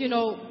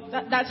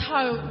 that's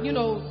how,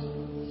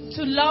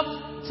 to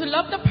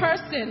love the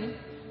person.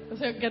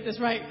 Let's get this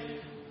right.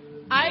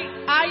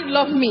 I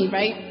love me,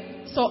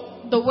 right?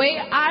 So the way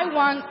I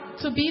want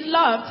to be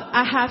loved,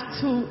 I have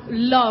to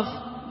love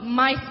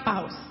my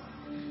spouse.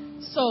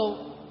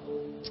 So,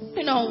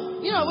 it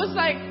was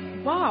like,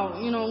 wow,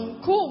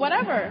 cool,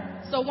 whatever.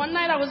 So one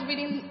night I was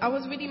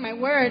reading my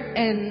word,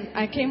 and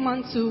I came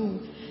on to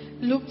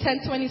Luke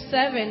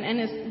 10:27, and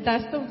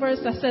that's the verse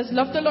that says,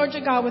 love the Lord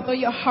your God with all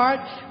your heart,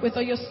 with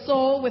all your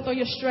soul, with all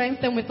your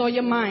strength, and with all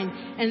your mind,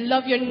 and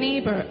love your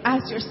neighbor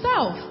as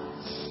yourself.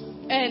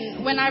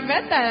 And when I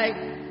read that,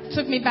 it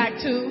took me back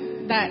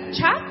to that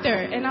chapter,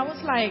 and I was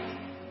like,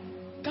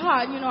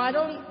 God,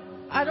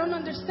 I don't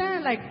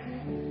understand, like,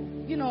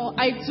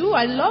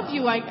 I love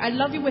you. I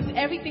love you with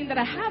everything that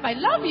I have. I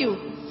love you.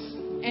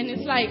 And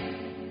it's like,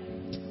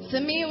 to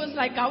me, it was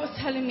like God was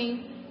telling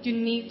me, you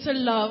need to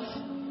love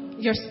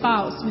your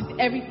spouse with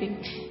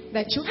everything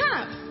that you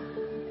have.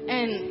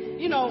 And,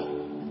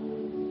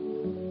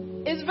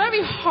 it's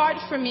very hard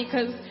for me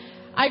because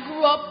I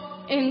grew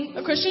up in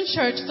a Christian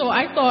church, so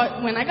I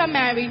thought when I got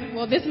married,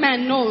 well, this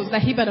man knows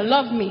that he better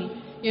love me.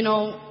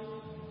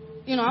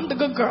 I'm the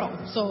good girl,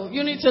 so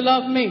you need to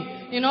love me.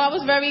 I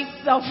was very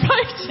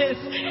self-righteous.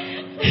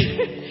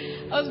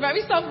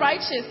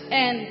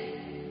 And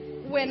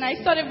when I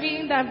started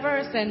reading that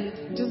verse and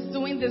just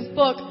doing this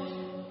book,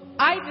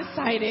 I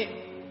decided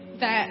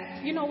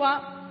that, you know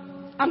what?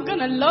 I'm going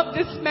to love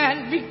this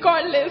man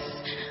regardless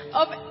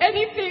of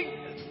anything.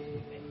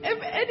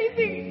 If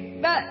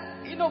anything that,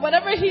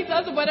 whatever he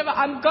does or whatever,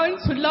 I'm going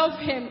to love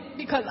him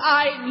because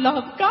I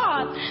love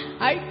God.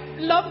 I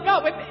love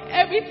God with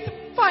every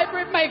fiber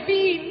in my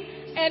being,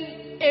 and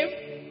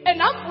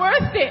I'm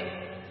worth it.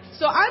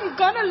 So I'm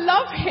gonna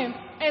love him,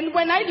 and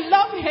when I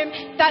love him,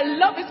 that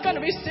love is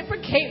gonna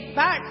reciprocate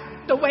back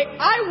the way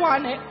I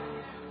want it.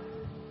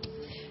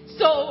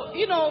 So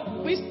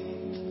we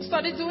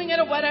started doing it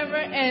or whatever,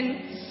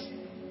 and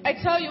I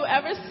tell you,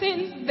 ever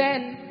since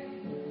then,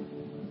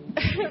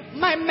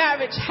 my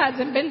marriage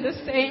hasn't been the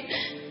same,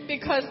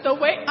 because the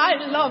way I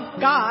love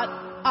God,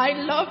 I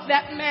love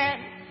that man,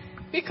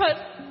 because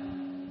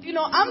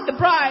I'm the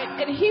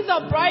bride and he's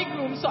a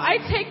bridegroom. So I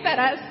take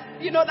that as,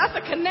 that's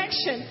a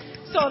connection.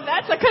 So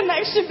that's a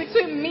connection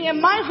between me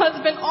and my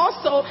husband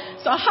also.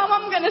 So how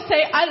I'm going to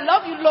say, I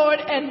love you,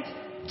 Lord, and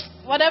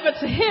whatever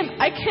to him,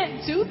 I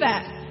can't do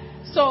that.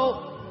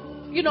 So,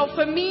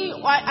 for me,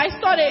 I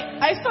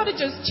started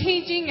just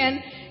changing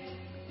and,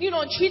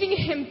 treating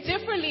him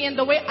differently in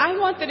the way I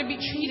wanted to be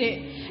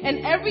treated.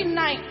 And every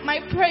night, my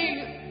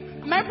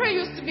prayer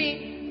used to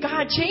be,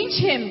 God, change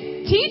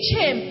him, teach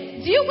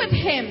him, deal with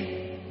him.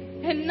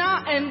 And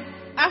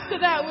after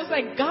that, it was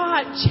like,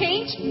 God,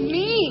 change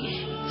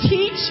me.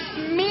 Teach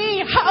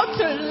me how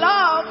to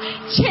love.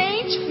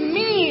 Change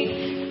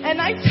me. And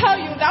I tell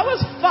you, that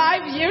was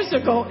 5 years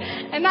ago.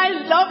 And I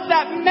love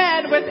that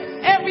man with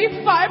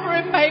every fiber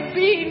in my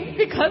being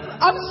because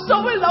I'm so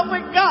in love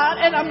with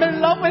God and I'm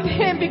in love with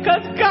him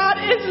because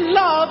God is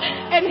love.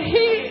 And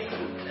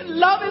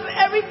love is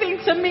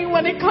everything to me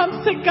when it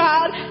comes to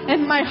God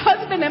and my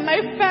husband and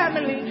my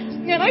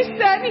family. And I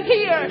stand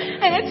here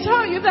and I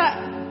tell you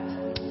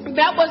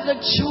that was a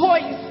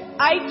choice.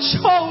 I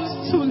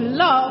chose to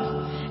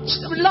love.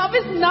 Love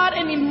is not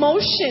an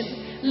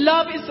emotion.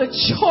 Love is a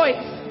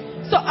choice.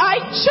 So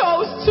I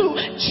chose to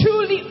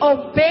truly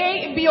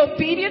obey and be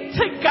obedient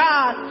to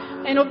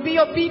God and be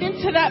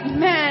obedient to that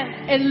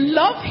man and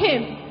love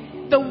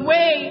him the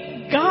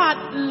way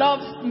God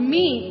loves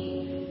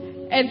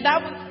me. And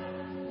that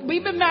was,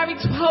 we've been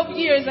married 12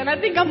 years, and I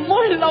think I'm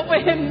more in love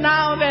with him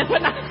now than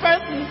when I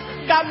first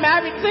got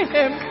married to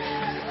him.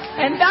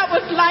 And that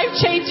was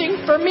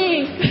life-changing for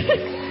me.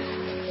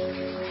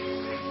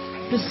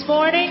 This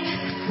morning,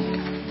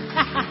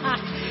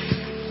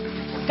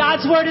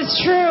 God's word is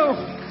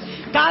true.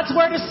 God's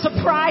word is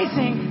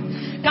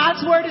surprising.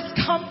 God's word is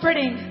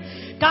comforting.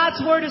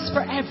 God's word is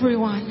for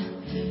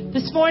everyone.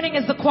 This morning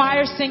as the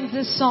choir sings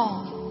this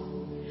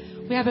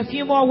song, we have a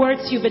few more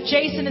words to you, but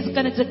Jason is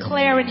going to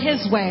declare in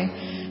his way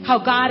how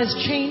God has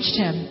changed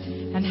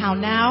him and how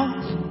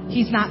now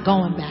he's not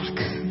going back.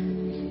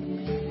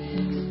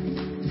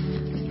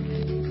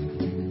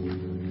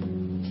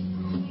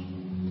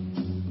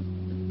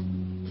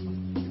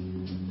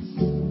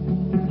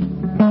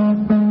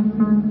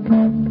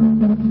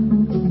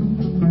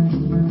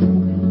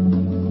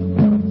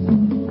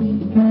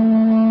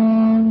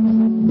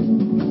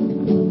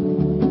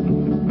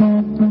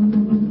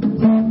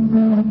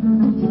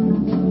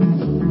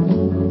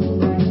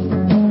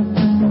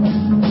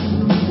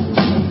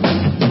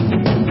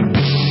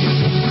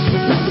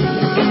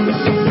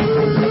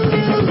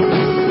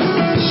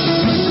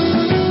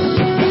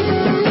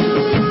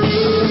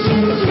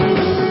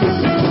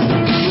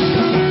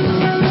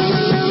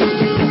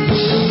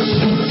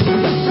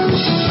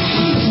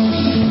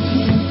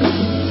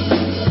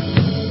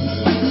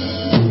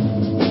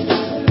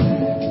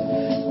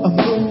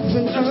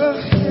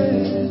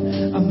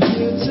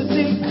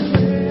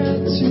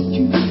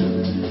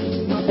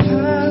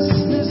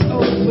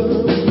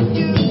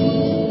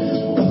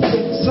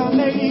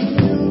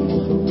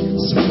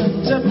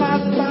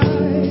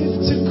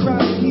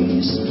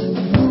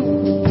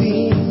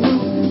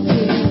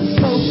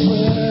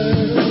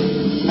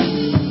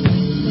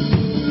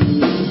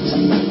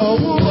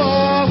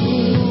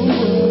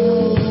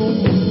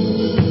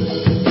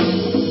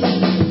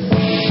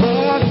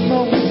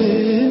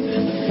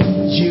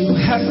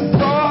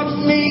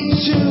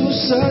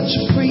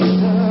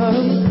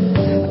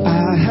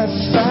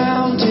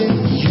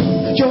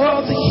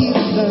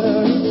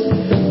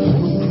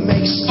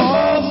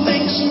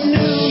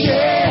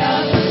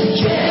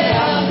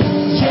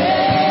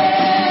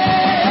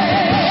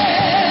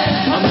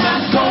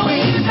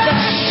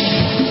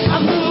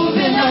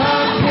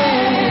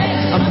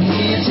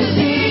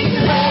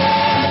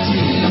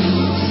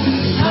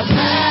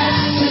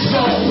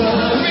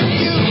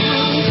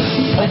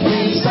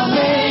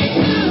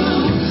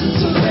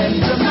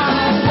 Surrender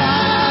my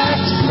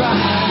life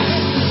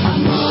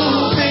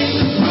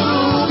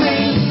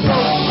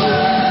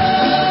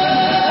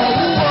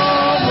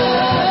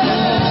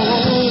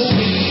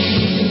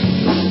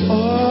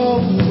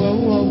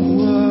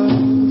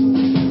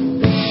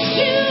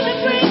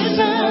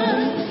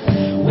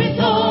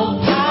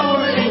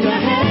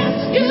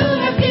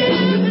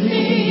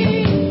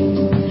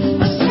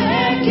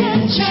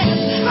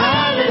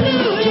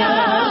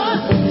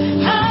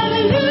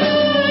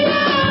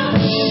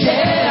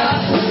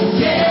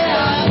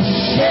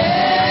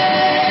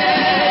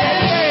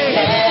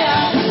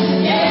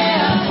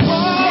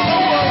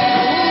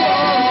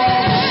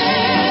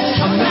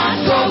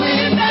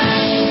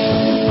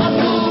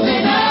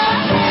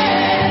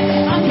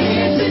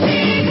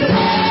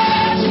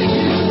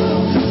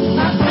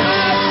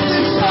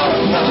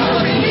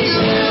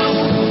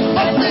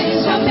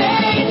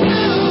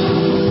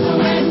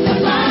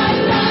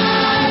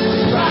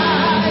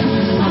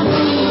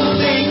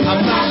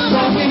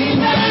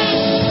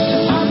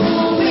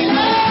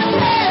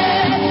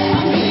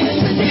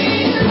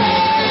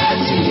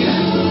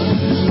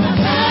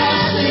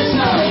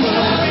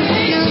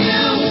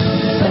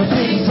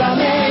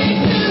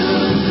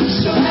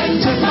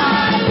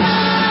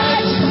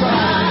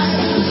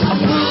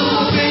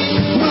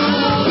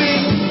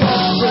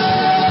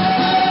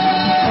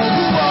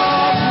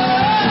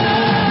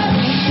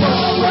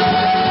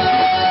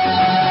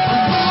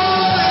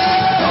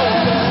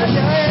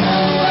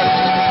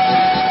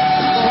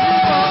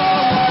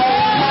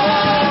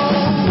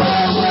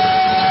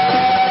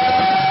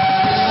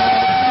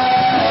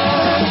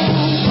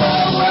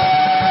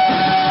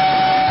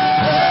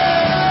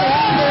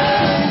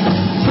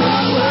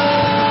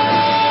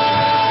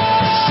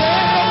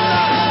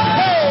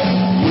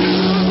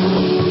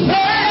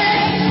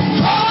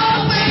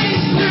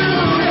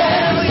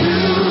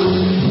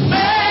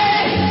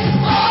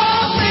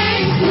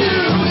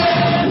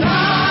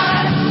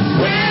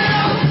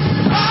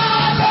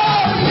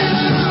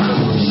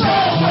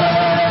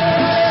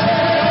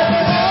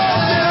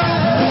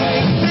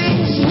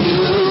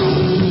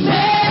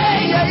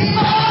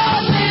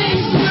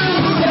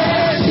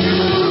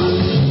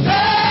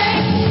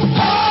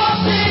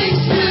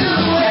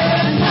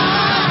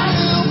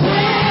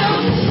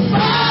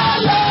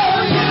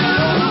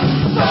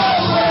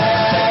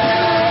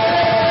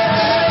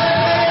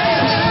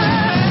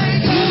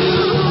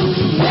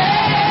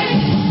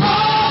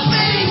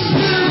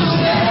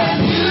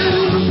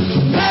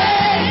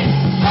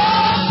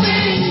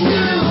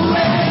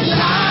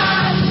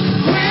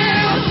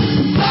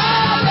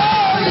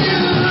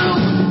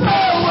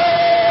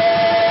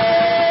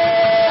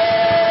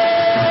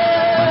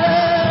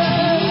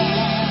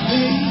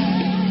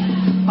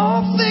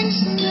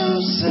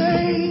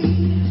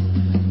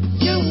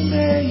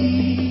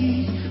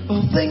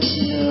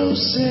will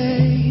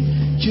say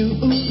you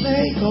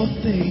make all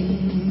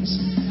things.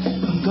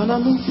 I'm gonna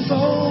move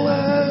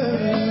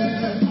forward.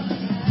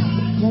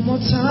 One more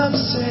time,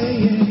 say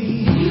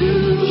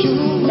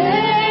you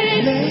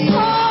make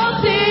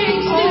all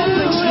things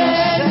new.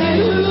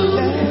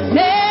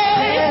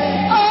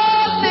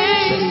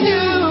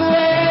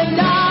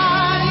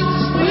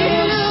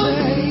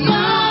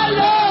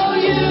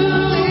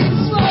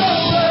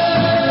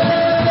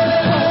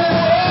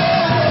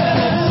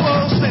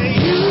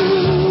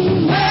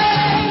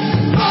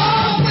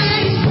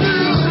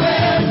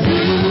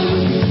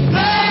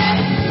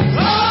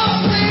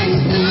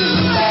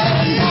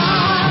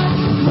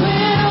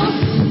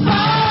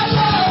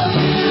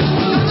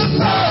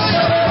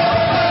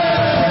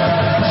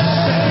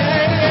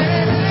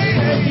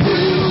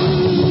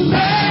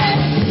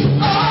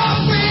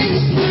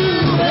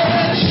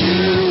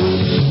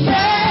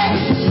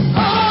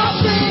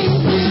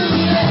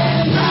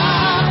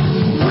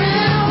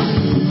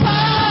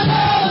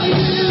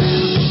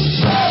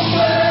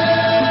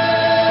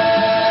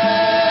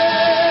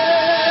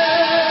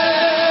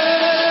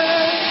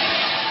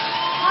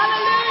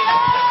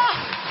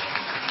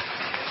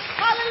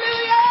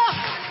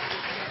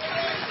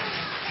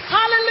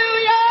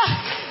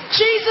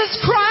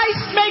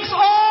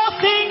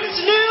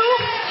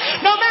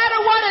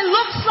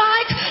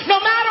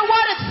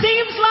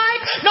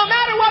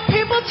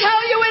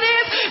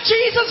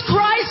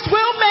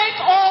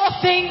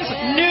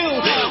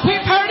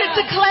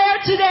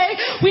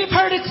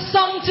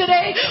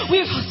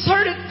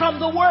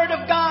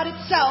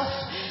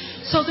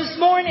 So this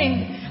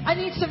morning, I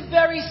need some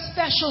very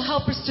special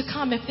helpers to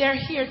come if they're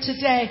here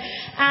today.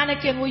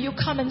 Anakin, will you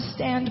come and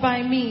stand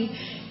by me?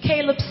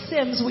 Caleb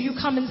Sims, will you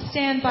come and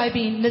stand by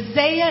me?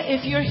 Melssia,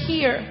 if you're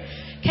here,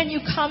 can you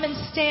come and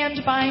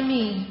stand by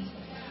me?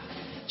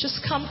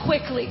 Just come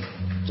quickly.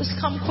 Just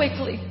come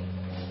quickly.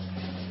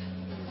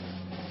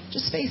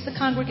 Just face the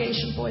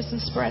congregation, boys, and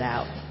spread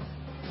out.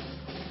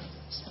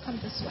 Just come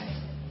this way.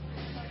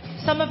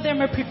 Some of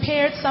them are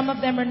prepared, some of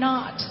them are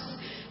not.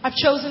 I've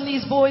chosen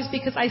these boys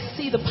because I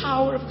see the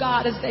power of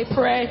God as they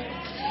pray.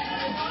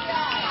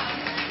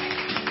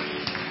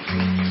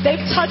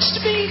 They've touched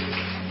me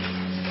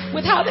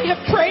with how they have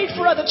prayed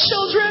for other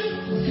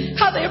children,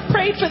 how they have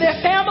prayed for their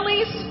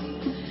families.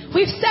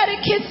 We've said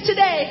it, kids,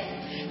 today,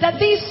 that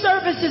these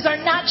services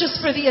are not just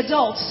for the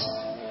adults.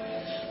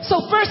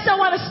 So first I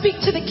want to speak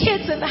to the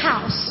kids in the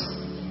house.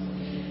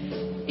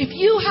 If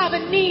you have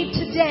a need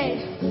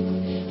today,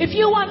 if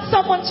you want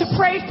someone to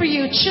pray for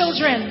you,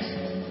 children,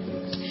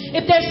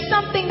 if there's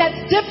something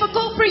that's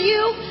difficult for you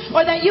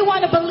or that you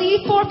want to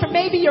believe for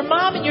maybe your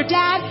mom and your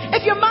dad,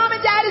 if your mom and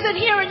dad isn't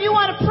here and you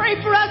want to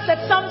pray for us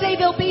that someday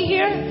they'll be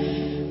here,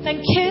 then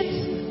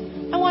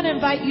kids, I want to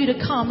invite you to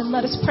come and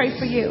let us pray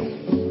for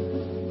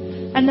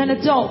you. And then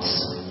adults,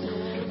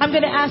 I'm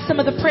going to ask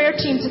some of the prayer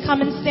team to come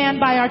and stand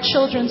by our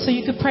children so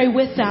you could pray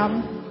with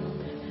them.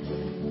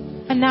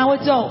 And now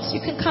adults,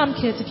 you can come,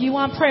 kids. If you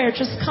want prayer,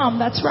 just come.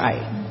 That's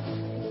right.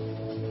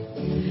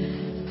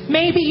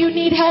 Maybe you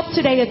need help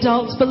today,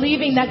 adults,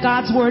 believing that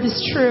God's word is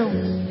true.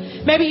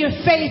 Maybe your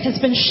faith has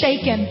been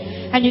shaken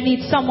and you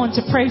need someone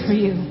to pray for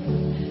you.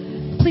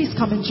 Please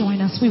come and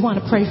join us. We want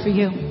to pray for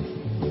you.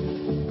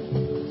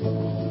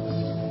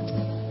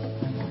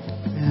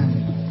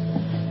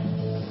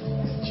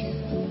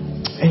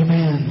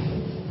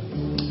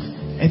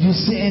 Amen. If you're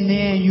sitting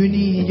there and you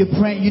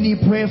need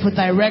prayer for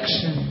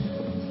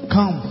direction,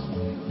 come.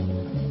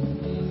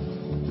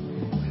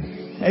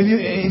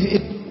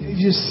 If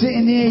you're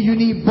sitting there, you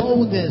need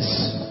boldness.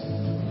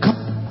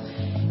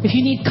 Come. If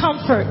you need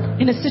comfort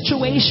in a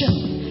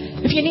situation,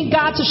 if you need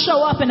God to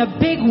show up in a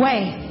big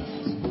way,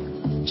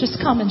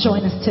 just come and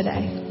join us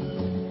today.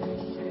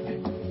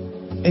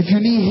 If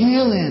you need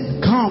healing,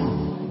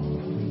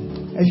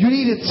 come. If you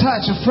need a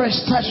fresh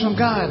touch from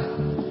God,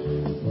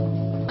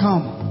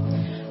 come.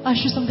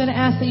 Ushers, I'm going to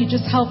ask that you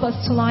just help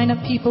us to line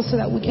up people so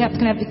that we can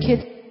have the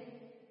kids.